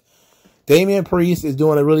 months. Damian Priest is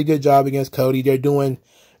doing a really good job against Cody. They're doing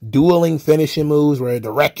dueling finishing moves where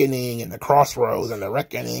the Reckoning and the Crossroads and the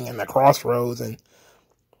Reckoning and the Crossroads. And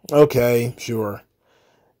okay, sure.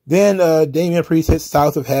 Then Damian Priest hits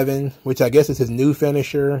South of Heaven, which I guess is his new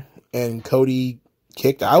finisher, and Cody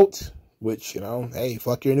kicked out, which, you know, hey,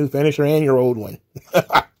 fuck your new finisher and your old one.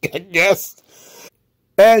 I guess.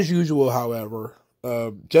 As usual, however,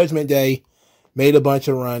 Judgment Day made a bunch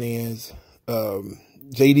of run-ins.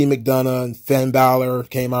 JD McDonough and Finn Balor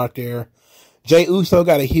came out there. Jey Uso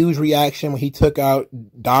got a huge reaction when he took out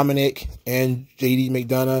Dominic and JD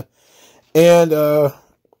McDonough. And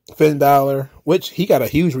Finn Balor, which he got a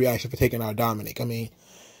huge reaction for taking out Dominic. I mean,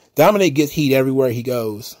 Dominic gets heat everywhere he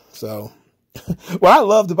goes. So, what I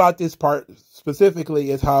loved about this part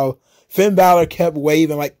specifically is how Finn Balor kept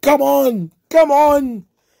waving like, come on, come on.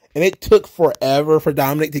 And it took forever for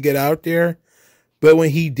Dominic to get out there. But when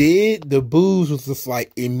he did, the boos was just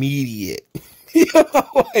like immediate. You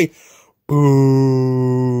know, like,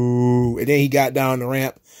 boo. And then he got down the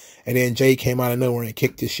ramp. And then Jay came out of nowhere and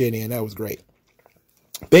kicked his shit in. That was great.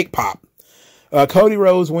 Big pop. Cody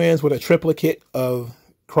Rhodes wins with a triplicate of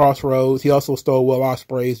Crossroads. He also stole Will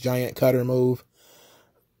Ospreay's giant cutter move.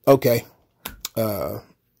 Okay.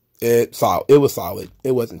 It was solid.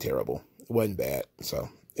 It wasn't terrible. It wasn't bad. So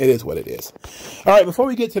it is what it is. All right, before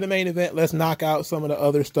we get to the main event, let's knock out some of the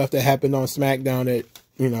other stuff that happened on SmackDown that,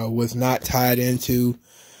 you know, was not tied into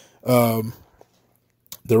the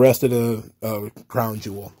rest of the Crown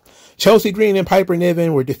Jewel. Chelsea Green and Piper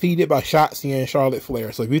Niven were defeated by Shotzi and Charlotte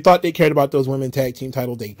Flair. So if you thought they cared about those women tag team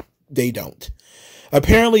titles, they don't.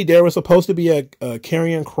 Apparently, there was supposed to be a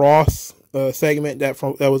Karrion Kross segment that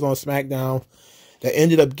was on SmackDown that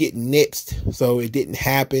ended up getting nixed, so it didn't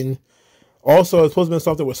happen. Also, it was supposed to be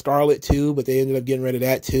something with Scarlett too, but they ended up getting rid of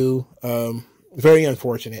that too. Very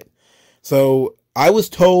unfortunate. So I was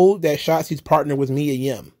told that Shotzi's partner was Mia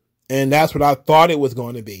Yim, and that's what I thought it was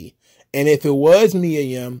going to be. And if it was Mia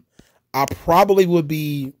Yim, I probably would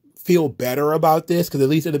feel better about this, because at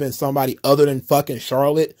least it'd have been somebody other than fucking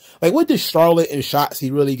Charlotte. Like, what does Charlotte and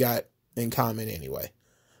Shotzi really got in common anyway?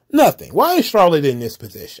 Nothing. Why is Charlotte in this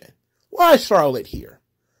position? Why is Charlotte here?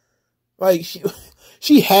 Like,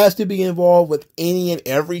 she has to be involved with any and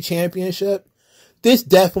every championship. This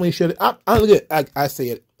definitely should. I say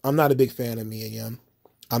it. I'm not a big fan of Mia Yim.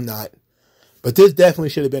 I'm not. But this definitely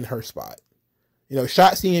should have been her spot. You know,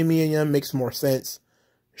 Shotzi and Mia Yim makes more sense.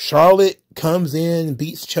 Charlotte comes in,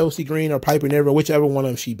 beats Chelsea Green or Piper Niven, whichever one of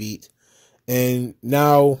them she beat. And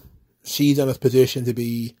now she's in a position to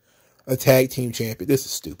be a tag team champion. This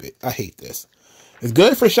is stupid. I hate this. It's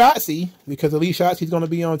good for Shotzi, because at least Shotzi's going to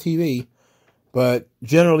be on TV. But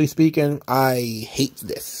generally speaking, I hate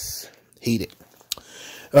this. Hate it.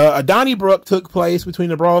 A Donnybrook took place between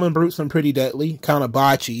the Brawling Brutes and Pretty Deadly. Kind of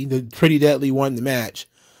botchy. The Pretty Deadly won the match.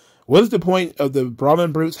 What is the point of the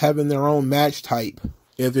Brawling Brutes having their own match type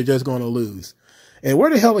if they're just going to lose? And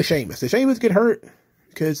where the hell is Sheamus? Did Sheamus get hurt?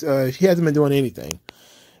 Because he hasn't been doing anything.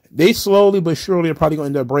 They slowly but surely are probably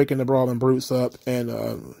going to end up breaking the Brawling Brutes up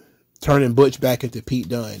and turning Butch back into Pete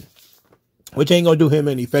Dunne, which ain't going to do him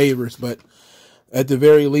any favors, but at the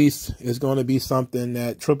very least, it's going to be something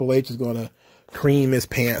that Triple H is going to cream his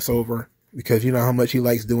pants over, because you know how much he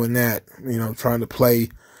likes doing that, you know, trying to play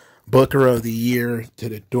Booker of the Year to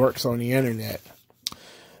the dorks on the internet.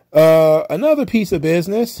 Another piece of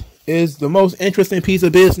business is the most interesting piece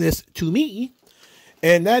of business to me,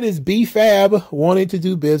 and that is B-Fab wanting to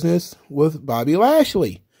do business with Bobby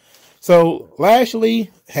Lashley. So Lashley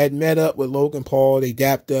had met up with Logan Paul. They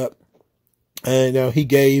dapped up, and he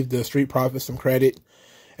gave the Street Profits some credit.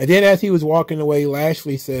 And then as he was walking away,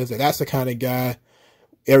 Lashley says that that's the kind of guy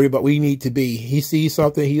we need to be. He sees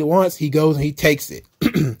something he wants, he goes and he takes it.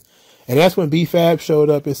 And that's when B-Fab showed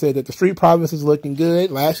up and said that the Street Profits is looking good,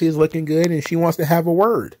 Lashley is looking good, and she wants to have a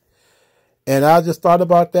word. And I just thought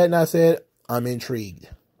about that, and I said, I'm intrigued.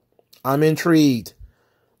 I'm intrigued.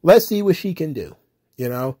 Let's see what she can do, you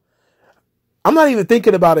know. I'm not even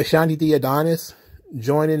thinking about Ashanti the Adonis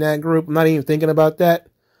joining that group. I'm not even thinking about that.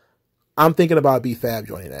 I'm thinking about B-Fab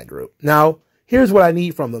joining that group. Now, here's what I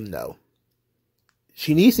need from them, though.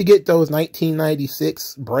 She needs to get those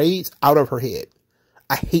 1996 braids out of her head.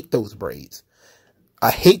 I hate those braids.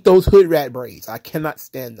 I hate those hood rat braids. I cannot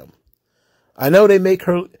stand them. I know they make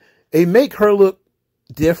her look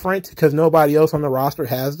different because nobody else on the roster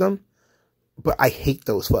has them, but I hate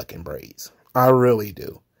those fucking braids. I really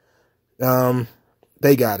do.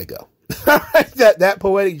 They gotta go. that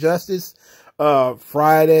Poetic Justice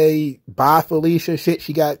Friday bye Felicia shit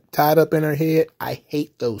she got tied up in her head, I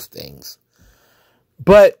hate those things.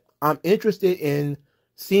 But I'm interested in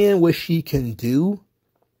seeing what she can do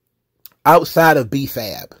outside of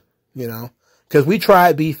B-Fab, you know, because we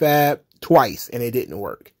tried B-Fab twice and it didn't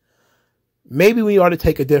work. Maybe we ought to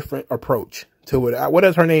take a different approach to it. What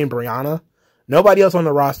is her name? Brianna? Nobody else on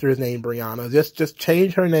the roster is named Brianna. Just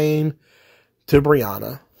change her name to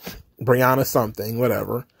Brianna. Brianna something,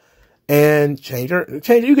 whatever. And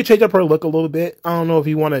you could change up her look a little bit. I don't know if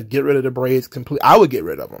you want to get rid of the braids completely. I would get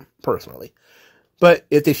rid of them, personally. But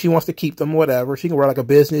if she wants to keep them, whatever, she can wear like a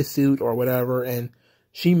business suit or whatever, and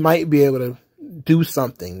she might be able to do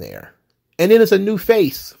something there. And then it's a new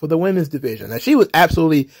face for the women's division. Now, she was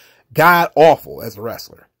absolutely god-awful as a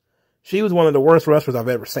wrestler. She was one of the worst wrestlers I've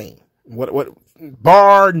ever seen.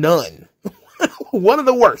 Bar none. One of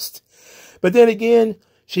the worst. But then again,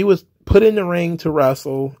 she was put in the ring to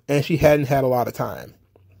wrestle, and she hadn't had a lot of time.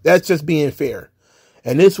 That's just being fair.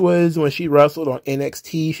 And this was when she wrestled on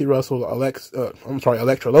NXT. She wrestled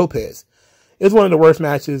Elektra Lopez. It was one of the worst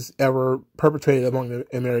matches ever perpetrated among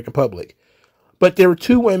the American public. But there were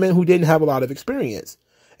two women who didn't have a lot of experience.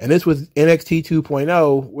 And this was NXT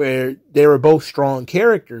 2.0, where they were both strong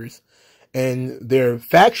characters, and their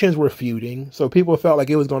factions were feuding, so people felt like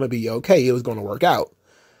it was going to be okay. It was going to work out.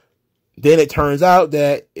 Then it turns out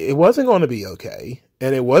that it wasn't going to be okay,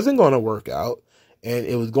 and it wasn't going to work out, and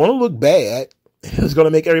it was going to look bad. It was going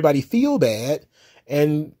to make everybody feel bad,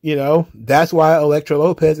 and, you know, that's why Elektra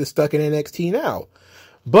Lopez is stuck in NXT now.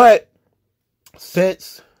 But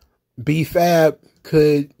since B-Fab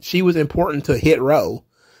she was important to Hit Row,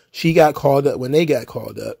 she got called up when they got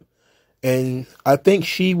called up, and I think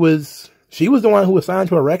she was the one who was signed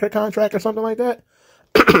to a record contract or something like that.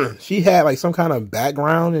 She had like some kind of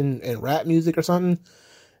background in rap music or something.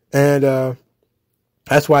 And,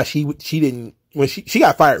 that's why she didn't, when she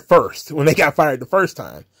got fired first, when they got fired the first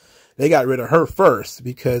time, they got rid of her first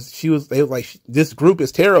because they was like, this group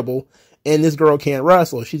is terrible and this girl can't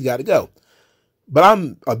wrestle. She's got to go. But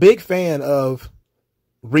I'm a big fan of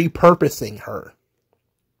repurposing her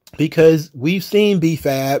because we've seen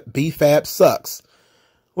B-Fab. B-Fab sucks.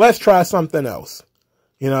 Let's try something else.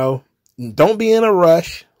 You know, don't be in a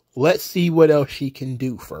rush. Let's see what else she can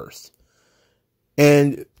do first.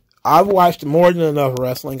 And I've watched more than enough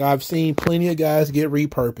wrestling. I've seen plenty of guys get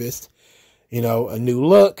repurposed. You know, a new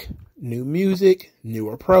look, new music, new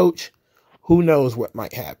approach. Who knows what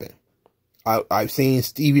might happen? I've seen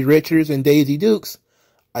Stevie Richards and Daisy Dukes.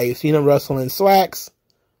 I've seen them wrestle in slacks.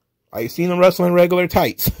 I've seen them wrestle in regular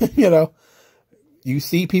tights. You know, you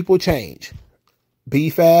see people change.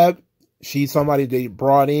 B-Fab, she's somebody they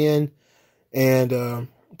brought in, and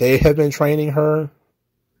they have been training her.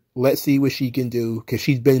 Let's see what she can do, because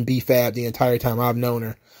she's been B-Fab the entire time I've known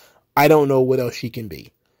her. I don't know what else she can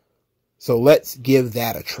be. So let's give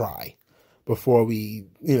that a try before we,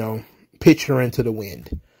 you know, pitch her into the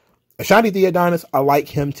wind. Ashanti the Adonis, I like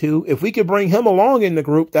him too. If we could bring him along in the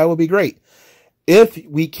group, that would be great. If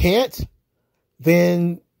we can't,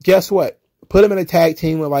 then guess what? Put him in a tag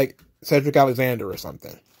team with like Cedric Alexander or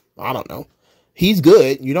something. I don't know. He's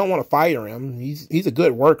good. You don't want to fire him. He's a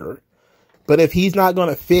good worker. But if he's not going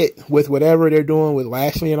to fit with whatever they're doing with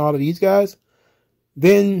Lashley and all of these guys,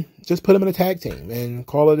 then just put him in a tag team and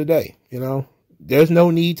call it a day. You know, there's no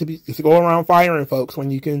need to go around firing folks when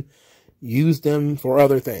you can use them for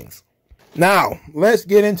other things. Now, let's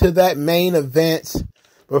get into that main event.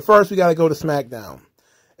 But first, we got to go to SmackDown.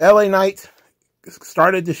 LA Knight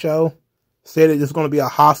started the show, said that this is going to be a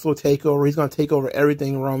hostile takeover. He's going to take over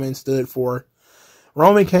everything Roman stood for.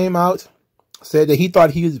 Roman came out, said that he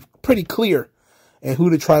thought he was pretty clear in who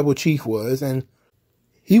the tribal chief was, and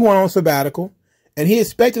he went on sabbatical, and he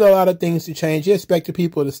expected a lot of things to change. He expected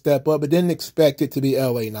people to step up, but didn't expect it to be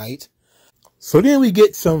LA Knight. So then we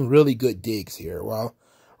get some really good digs here. Well,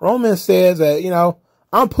 Roman says that, you know,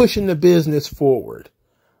 I'm pushing the business forward.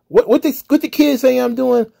 What the kids say I'm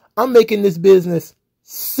doing? I'm making this business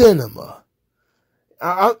cinema.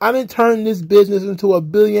 I didn't turn this business into a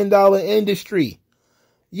 $1 billion industry.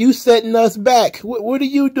 You setting us back. What are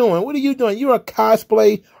you doing? What are you doing? You're a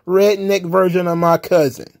cosplay redneck version of my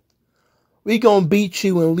cousin. We gonna beat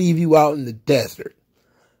you and leave you out in the desert.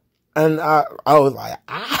 And I was like,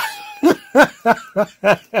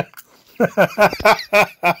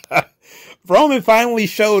 Roman finally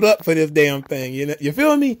showed up for this damn thing. You know, you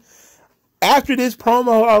feel me? After this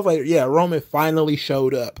promo, I was like, yeah, Roman finally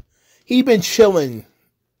showed up. He been chilling,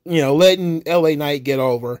 you know, letting LA Knight get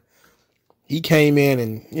over. He came in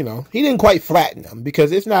and, you know, he didn't quite flatten him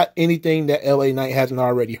because it's not anything that LA Knight hasn't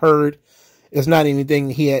already heard. It's not anything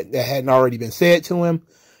that hadn't already been said to him.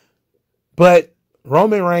 But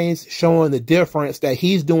Roman Reigns showing the difference that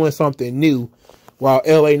he's doing something new while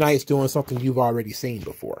LA Knight's doing something you've already seen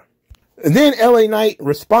before. And then LA Knight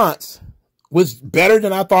response was better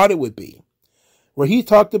than I thought it would be, where he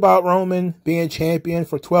talked about Roman being champion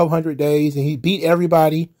for 1,200 days and he beat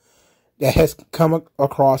everybody that has come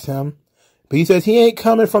across him. But he says he ain't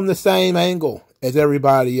coming from the same angle as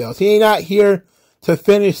everybody else. He ain't out here to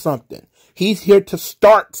finish something. He's here to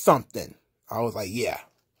start something. I was like, yeah,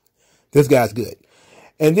 this guy's good.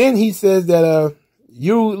 And then he says that,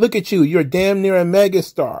 you look at you, you're damn near a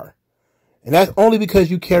megastar. And that's only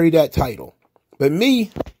because you carry that title. But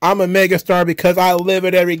me, I'm a megastar because I live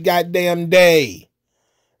it every goddamn day.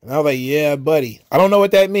 And I was like, yeah, buddy. I don't know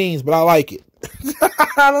what that means, but I like it.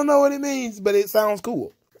 I don't know what it means, but it sounds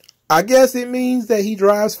cool. I guess it means that he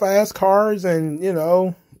drives fast cars and, you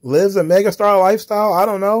know, lives a megastar lifestyle. I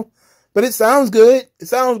don't know. But it sounds good. It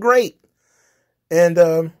sounds great.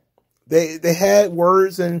 And they had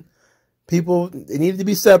words and people, they needed to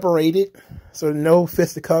be separated. So no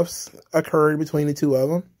fisticuffs occurred between the two of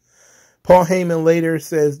them. Paul Heyman later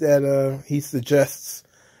says that he suggests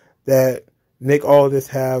that Nick Aldis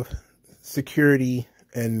have security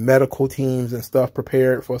and medical teams and stuff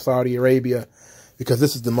prepared for Saudi Arabia because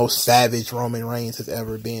this is the most savage Roman Reigns has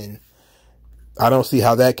ever been. I don't see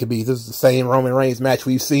how that could be. This is the same Roman Reigns match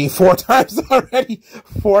we've seen 4 times already.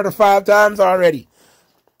 4 to 5 times already.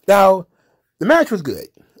 Now, the match was good.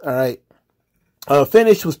 All right.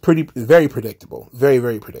 Finish was very predictable. Very,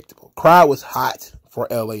 very predictable. Crowd was hot for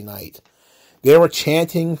LA Knight. They were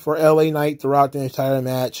chanting for LA Knight throughout the entire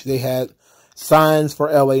match. They had signs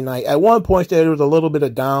for LA Knight. At one point there was a little bit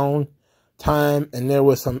of down time and there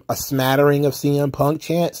was a smattering of CM Punk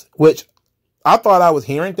chants, which I thought I was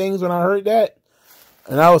hearing things when I heard that.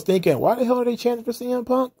 And I was thinking, why the hell are they chanting for CM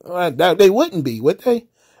Punk? They wouldn't be, would they?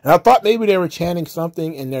 And I thought maybe they were chanting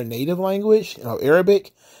something in their native language, you know,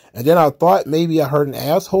 Arabic. And then I thought maybe I heard an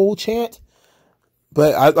asshole chant.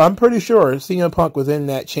 But I'm pretty sure CM Punk was in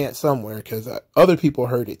that chant somewhere because other people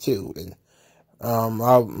heard it too. And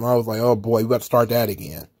I was like, oh boy, we got to start that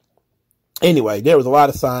again. Anyway, there was a lot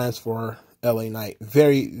of signs for LA Knight.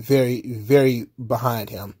 Very, very, very behind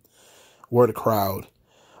him were the crowd.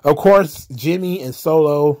 Of course, Jimmy and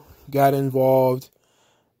Solo got involved,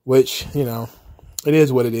 which, you know, it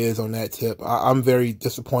is what it is on that tip. I'm very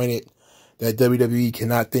disappointed that WWE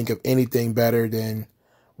cannot think of anything better than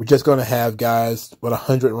we're just going to have guys with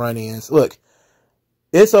 100 run-ins. Look,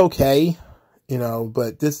 it's okay, you know,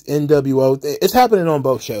 but this NWO, it's happening on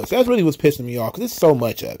both shows. That's really what's pissing me off because there's so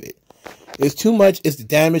much of it. It's too much. It's the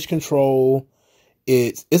damage control.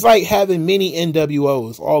 It's like having mini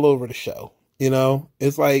NWOs all over the show. You know,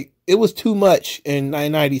 it's like it was too much in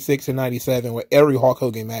 96 and 97 where every Hulk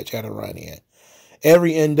Hogan match had a run-in.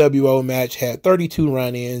 Every NWO match had 32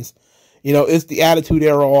 run-ins. You know, it's the Attitude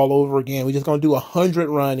Era all over again. We're just going to do 100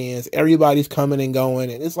 run-ins. Everybody's coming and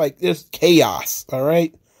going. And it's like, there's chaos. All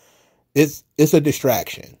right. It's a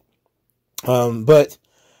distraction. But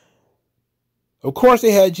of course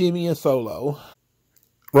they had Jimmy and Solo.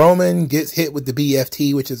 Roman gets hit with the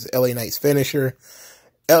BFT, which is LA Knight's finisher.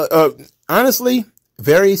 Honestly,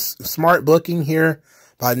 very smart booking here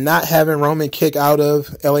by not having Roman kick out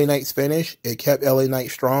of LA Knight's finish. It kept LA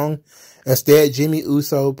Knight strong. Instead, Jimmy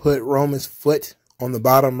Uso put Roman's foot on the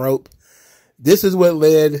bottom rope. This is what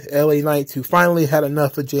led LA Knight to finally had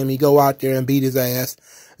enough of Jimmy, go out there and beat his ass,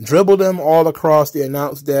 dribbled him all across the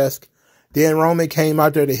announce desk. Then Roman came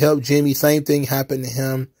out there to help Jimmy. Same thing happened to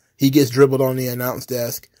him. He gets dribbled on the announce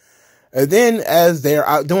desk. And then as they're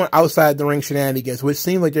out doing outside the ring shenanigans, which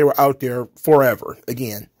seemed like they were out there forever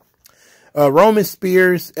again, Roman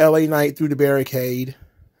spears LA Knight through the barricade.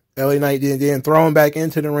 LA Knight then throw him back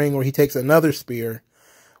into the ring where he takes another spear.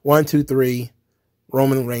 1, 2, 3.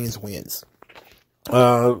 Roman Reigns wins.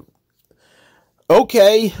 Okay.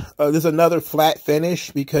 There's another flat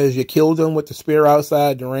finish because you killed him with the spear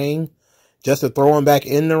outside the ring just to throw him back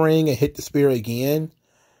in the ring and hit the spear again.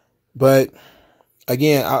 But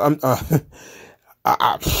again,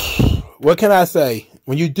 what can I say?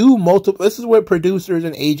 When you do multiple, this is what producers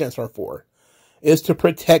and agents are for, is to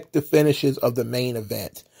protect the finishes of the main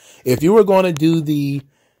event. If you were going to do the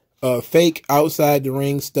fake outside the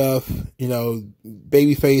ring stuff, you know,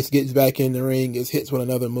 babyface gets back in the ring, gets hits with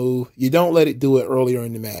another move, you don't let it do it earlier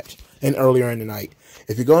in the match and earlier in the night.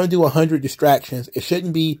 If you're going to do 100 distractions, it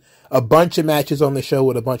shouldn't be a bunch of matches on the show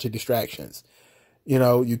with a bunch of distractions. You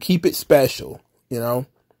know, you keep it special, you know.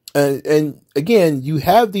 And again, you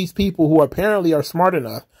have these people who apparently are smart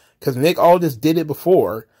enough, because Nick Aldis did it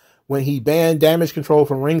before when he banned Damage Control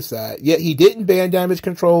from ringside. Yet he didn't ban Damage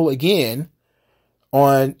Control again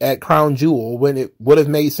at Crown Jewel when it would have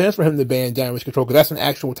made sense for him to ban Damage Control because that's an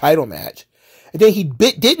actual title match. And then he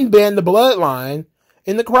didn't ban the Bloodline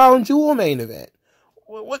in the Crown Jewel main event.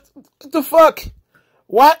 What the fuck?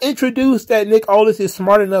 Why introduce that Nick Aldis is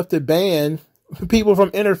smart enough to ban people from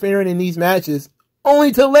interfering in these matches,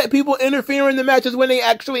 only to let people interfere in the matches when they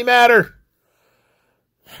actually matter?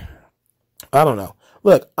 I don't know.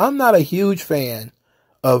 Look, I'm not a huge fan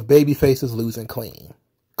of babyfaces losing clean.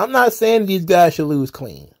 I'm not saying these guys should lose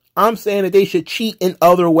clean. I'm saying that they should cheat in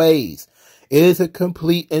other ways. It is a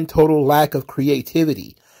complete and total lack of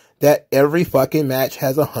creativity that every fucking match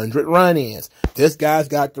has 100 run-ins. This guy's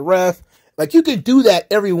got the ref. Like, you can do that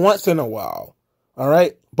every once in a while. All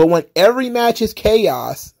right? But when every match is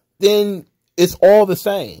chaos, then it's all the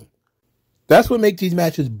same. That's what makes these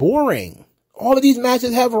matches boring. All of these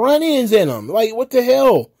matches have run-ins in them. Like, what the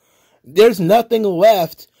hell? There's nothing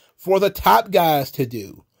left for the top guys to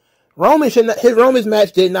do. Roman's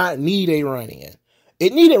match did not need a run-in.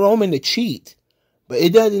 It needed Roman to cheat, but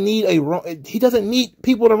it doesn't need he doesn't need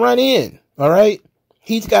people to run in. All right,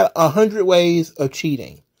 he's got 100 ways of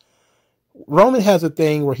cheating. Roman has a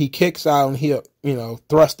thing where he kicks out and he'll,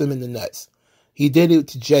 thrust him in the nuts. He did it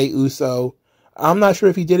to Jey Uso. I'm not sure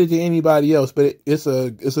if he did it to anybody else, but it's a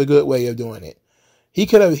good way of doing it. He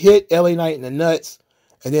could have hit LA Knight in the nuts,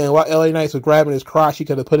 and then while LA Knight was grabbing his crotch, he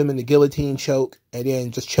could have put him in the guillotine choke, and then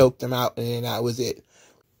just choked him out, and then that was it.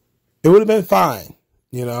 It would have been fine,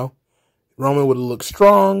 Roman would have looked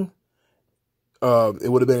strong.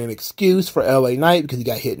 It would have been an excuse for LA Knight because he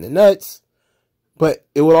got hit in the nuts, but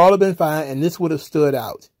it would all have been fine, and this would have stood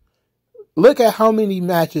out. Look at how many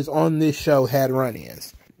matches on this show had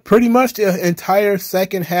run-ins. Pretty much the entire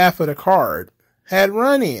second half of the card had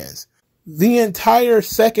run-ins. The entire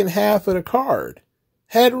second half of the card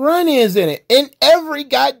had run-ins in it. In every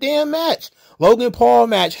goddamn match. Logan Paul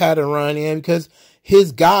match had a run-in because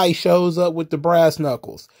his guy shows up with the brass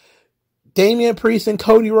knuckles. Damian Priest and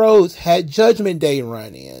Cody Rhodes had Judgment Day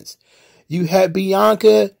run-ins. You had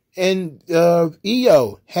Bianca and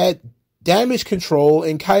Io had Damage Control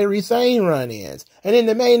and Kairi Sane run-ins. And in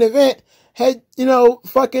the main event, had,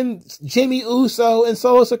 fucking Jimmy Uso and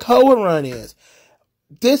Solo Sikoa run-ins.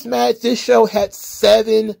 This show had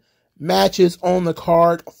 7 matches on the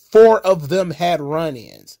card. 4 of them had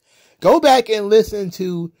run-ins. Go back and listen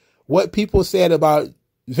to what people said about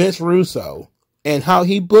Vince Russo and how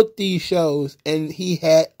he booked these shows, and he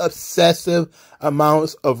had obsessive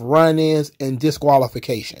amounts of run-ins and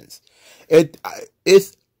disqualifications.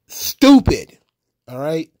 It's stupid. All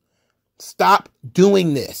right? Stop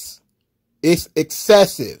doing this. It's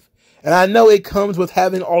excessive. And I know it comes with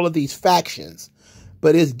having all of these factions,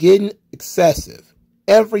 but it's getting excessive.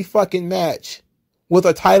 Every fucking match with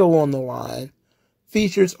a title on the line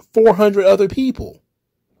features 400 other people.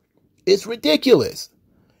 It's ridiculous.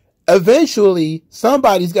 Eventually,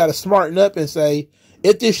 somebody's got to smarten up and say,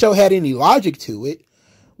 if this show had any logic to it,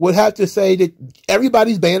 would have to say that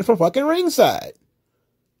everybody's banned from fucking ringside.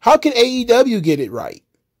 How can AEW get it right?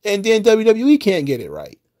 And then WWE can't get it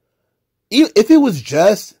right. If it was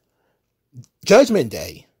just Judgment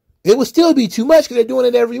Day, it would still be too much because they're doing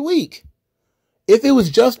it every week. If it was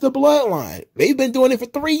just the Bloodline, they've been doing it for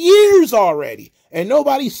 3 years already, and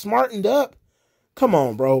nobody's smartened up. Come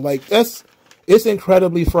on, bro. Like, it's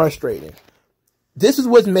incredibly frustrating. This is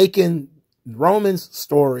what's making Roman's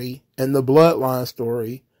story and the Bloodline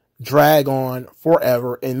story drag on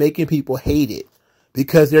forever and making people hate it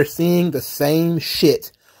because they're seeing the same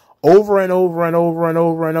shit over and over and over and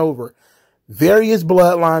over and over. Various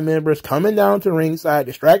Bloodline members coming down to ringside,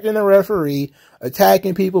 distracting the referee,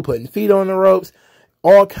 attacking people, putting feet on the ropes,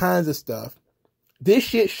 all kinds of stuff. This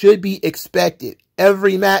shit should be expected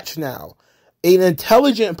every match now. An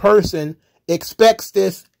intelligent person expects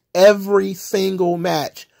this every single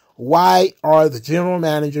match. Why are the general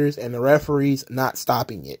managers and the referees not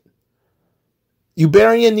stopping it? You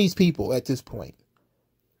burying these people at this point.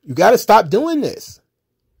 You got to stop doing this.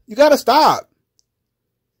 You got to stop.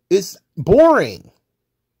 It's boring.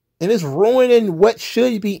 And it's ruining what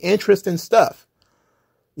should be interesting stuff.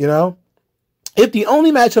 If the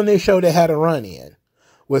only match on this show that had a run-in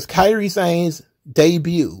was Kairi Sane's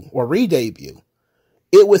debut or re-debut,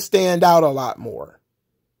 it would stand out a lot more.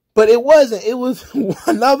 But it wasn't. It was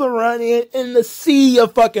another run-in in the sea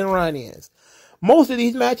of fucking run-ins. Most of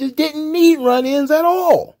these matches didn't need run-ins at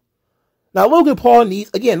all. Now, Logan Paul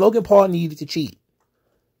needed to cheat.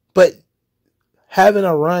 But having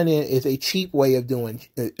a run-in is a cheap way of doing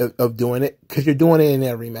it because you're doing it in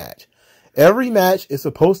every match. Every match is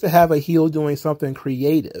supposed to have a heel doing something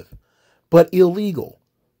creative, but illegal.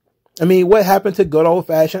 I mean, what happened to good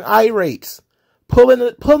old-fashioned eye rakes? Pulling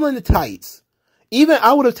the tights. Even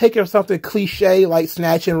I would have taken something cliche like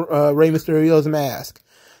snatching Rey Mysterio's mask.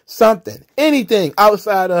 Something. Anything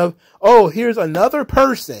outside of, oh, here's another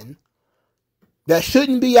person that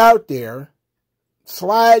shouldn't be out there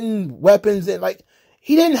sliding weapons in. Like,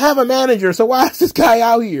 he didn't have a manager, so why is this guy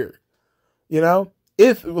out here?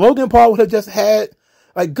 If Logan Paul would have just had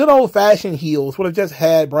Like, good old-fashioned heels would have just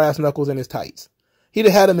had brass knuckles in his tights. He'd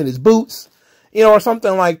have had them in his boots, you know, or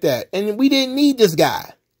something like that. And we didn't need this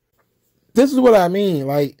guy. This is what I mean.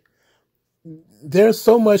 Like, there's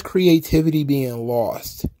so much creativity being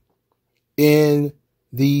lost in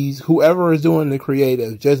these, whoever is doing the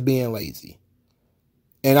creative, just being lazy.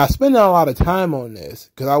 And I spend a lot of time on this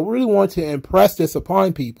because I really want to impress this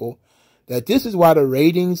upon people that this is why the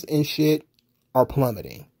ratings and shit are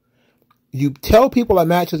plummeting. You tell people a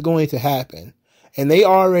match is going to happen, and they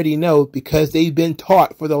already know because they've been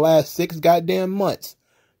taught for the last 6 goddamn months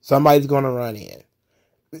somebody's going to run in.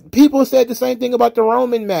 People said the same thing about the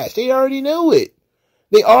Roman match. They already knew it.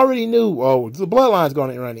 They already knew, oh, the Bloodline's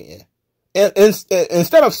going to run in. And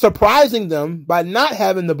instead of surprising them by not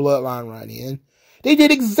having the Bloodline run in, they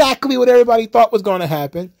did exactly what everybody thought was going to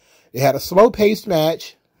happen. They had a slow-paced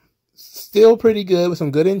match, still pretty good with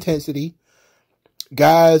some good intensity.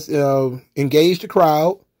 Guys engaged the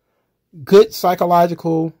crowd. Good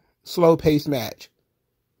psychological, slow-paced match.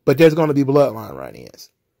 But there's going to be Bloodline run-ins.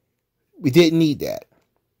 We didn't need that.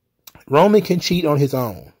 Roman can cheat on his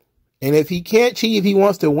own. And if he can't cheat, if he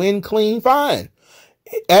wants to win clean, fine.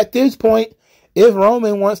 At this point, if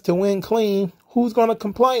Roman wants to win clean, who's going to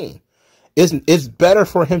complain? It's better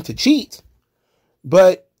for him to cheat.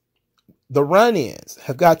 But the run-ins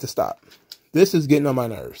have got to stop. This is getting on my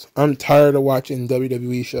nerves. I'm tired of watching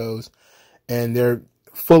WWE shows, and they're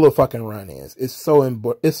full of fucking run-ins. It's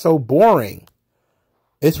so boring.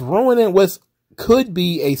 It's ruining what could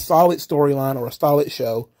be a solid storyline or a solid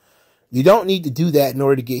show. You don't need to do that in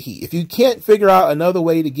order to get heat. If you can't figure out another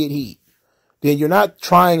way to get heat, then you're not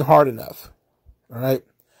trying hard enough. All right.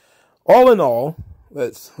 All in all,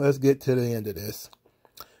 let's get to the end of this.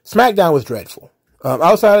 SmackDown was dreadful.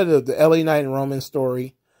 Outside of the LA Knight and Roman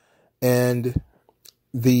story and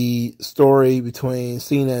the story between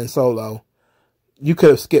Cena and Solo, you could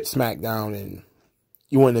have skipped SmackDown and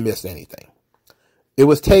you wouldn't have missed anything. It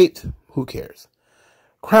was taped. Who cares?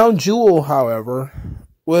 Crown Jewel, however,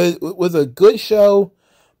 was a good show,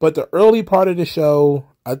 but the early part of the show,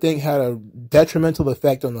 I think, had a detrimental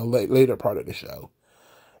effect on the later part of the show.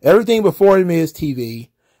 Everything before Miz TV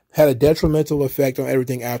had a detrimental effect on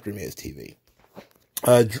everything after Miz TV.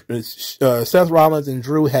 Seth Rollins and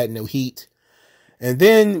Drew had no heat. And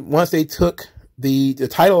then once they took the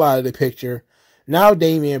title out of the picture, now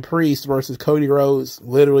Damian Priest versus Cody Rhodes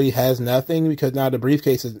literally has nothing because now the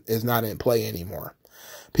briefcase is not in play anymore.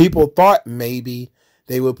 People thought maybe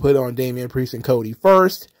they would put on Damian Priest and Cody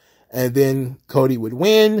first, and then Cody would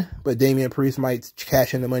win, but Damian Priest might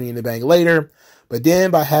cash in the Money in the Bank later. But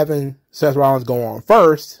then by having Seth Rollins go on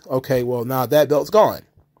first, okay, well, now that belt's gone.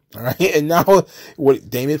 All right, and now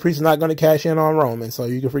Damian Priest is not going to cash in on Roman, so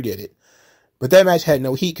you can forget it. But that match had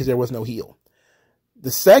no heat because there was no heel.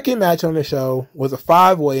 The second match on the show was a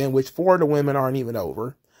 5-way in which 4 of the women aren't even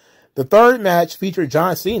over. The third match featured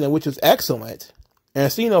John Cena, which was excellent.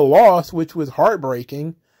 And Cena lost, which was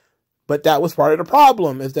heartbreaking. But that was part of the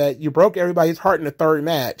problem, is that you broke everybody's heart in the third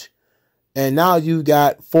match. And now you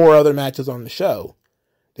got 4 other matches on the show.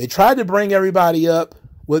 They tried to bring everybody up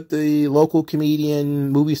with the local comedian,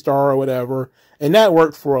 movie star, or whatever. And that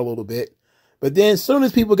worked for a little bit. But then as soon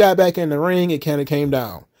as people got back in the ring, it kind of came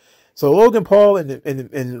down. So Logan Paul and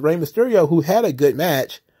Rey Mysterio, who had a good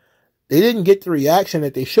match, they didn't get the reaction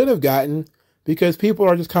that they should have gotten because people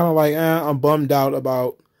are just kind of like, I'm bummed out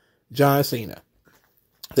about John Cena.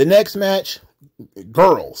 The next match,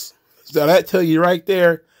 girls. So that tell you right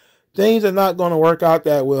there, things are not going to work out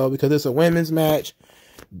that well because it's a women's match.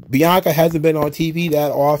 Bianca hasn't been on TV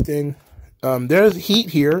that often. There's heat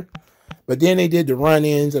here, but then they did the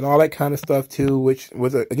run-ins and all that kind of stuff too, which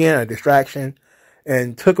was, again, a distraction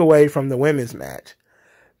and took away from the women's match.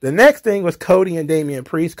 The next thing was Cody and Damian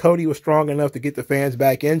Priest. Cody was strong enough to get the fans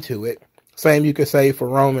back into it. Same you could say for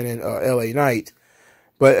Roman and LA Knight.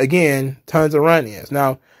 But again, tons of run-ins.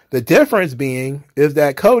 Now, the difference being is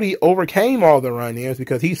that Cody overcame all the run-ins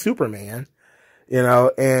because he's Superman, you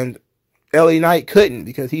know, and LA Knight couldn't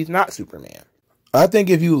because he's not Superman. I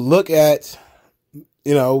think if you look at,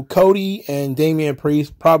 you know, Cody and Damian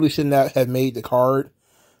Priest probably should not have made the card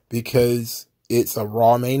because it's a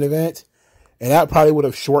Raw main event. And that probably would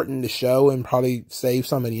have shortened the show and probably saved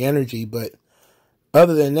some of the energy. But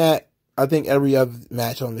other than that, I think every other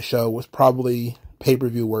match on the show was probably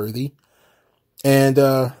pay-per-view worthy. And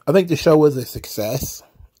I think the show was a success.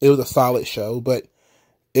 It was a solid show, but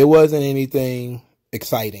it wasn't anything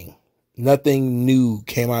exciting. Nothing new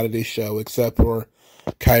came out of this show except for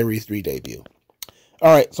Kairi's 3 debut.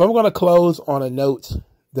 All right, so I'm going to close on a note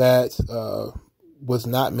that was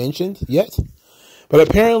not mentioned yet. But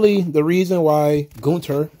apparently the reason why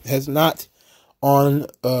Gunther has not on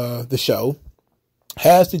the show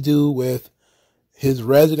has to do with his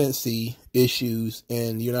residency issues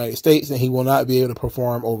in the United States, and he will not be able to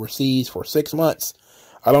perform overseas for 6 months.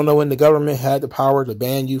 I don't know when the government had the power to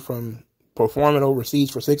ban you from performing overseas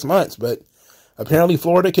for 6 months, but apparently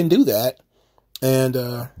Florida can do that.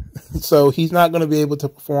 And so he's not going to be able to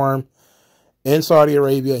perform in Saudi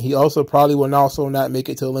Arabia. He also probably will also not make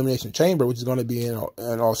it to Elimination Chamber, which is going to be in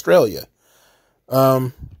Australia.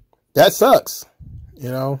 That sucks. You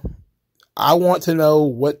know, I want to know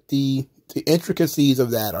what the intricacies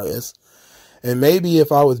of that is. And maybe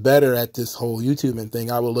if I was better at this whole YouTubing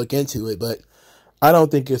thing, I would look into it. But I don't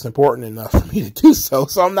think it's important enough for me to do so.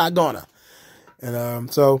 So I'm not gonna.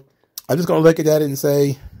 And so I'm just going to look at that and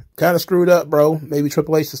say, kind of screwed up, bro. Maybe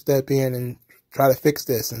Triple H should step in and try to fix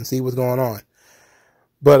this and see what's going on.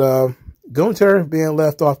 But Gunther being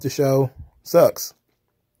left off the show sucks.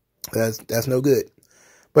 That's no good.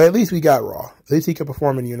 But at least we got Raw. At least he can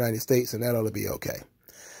perform in the United States, and that ought to be okay.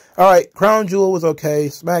 All right, Crown Jewel was okay.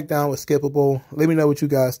 SmackDown was skippable. Let me know what you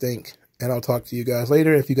guys think, and I'll talk to you guys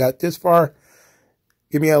later. If you got this far,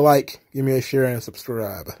 give me a like, give me a share, and a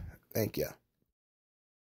subscribe. Thank you.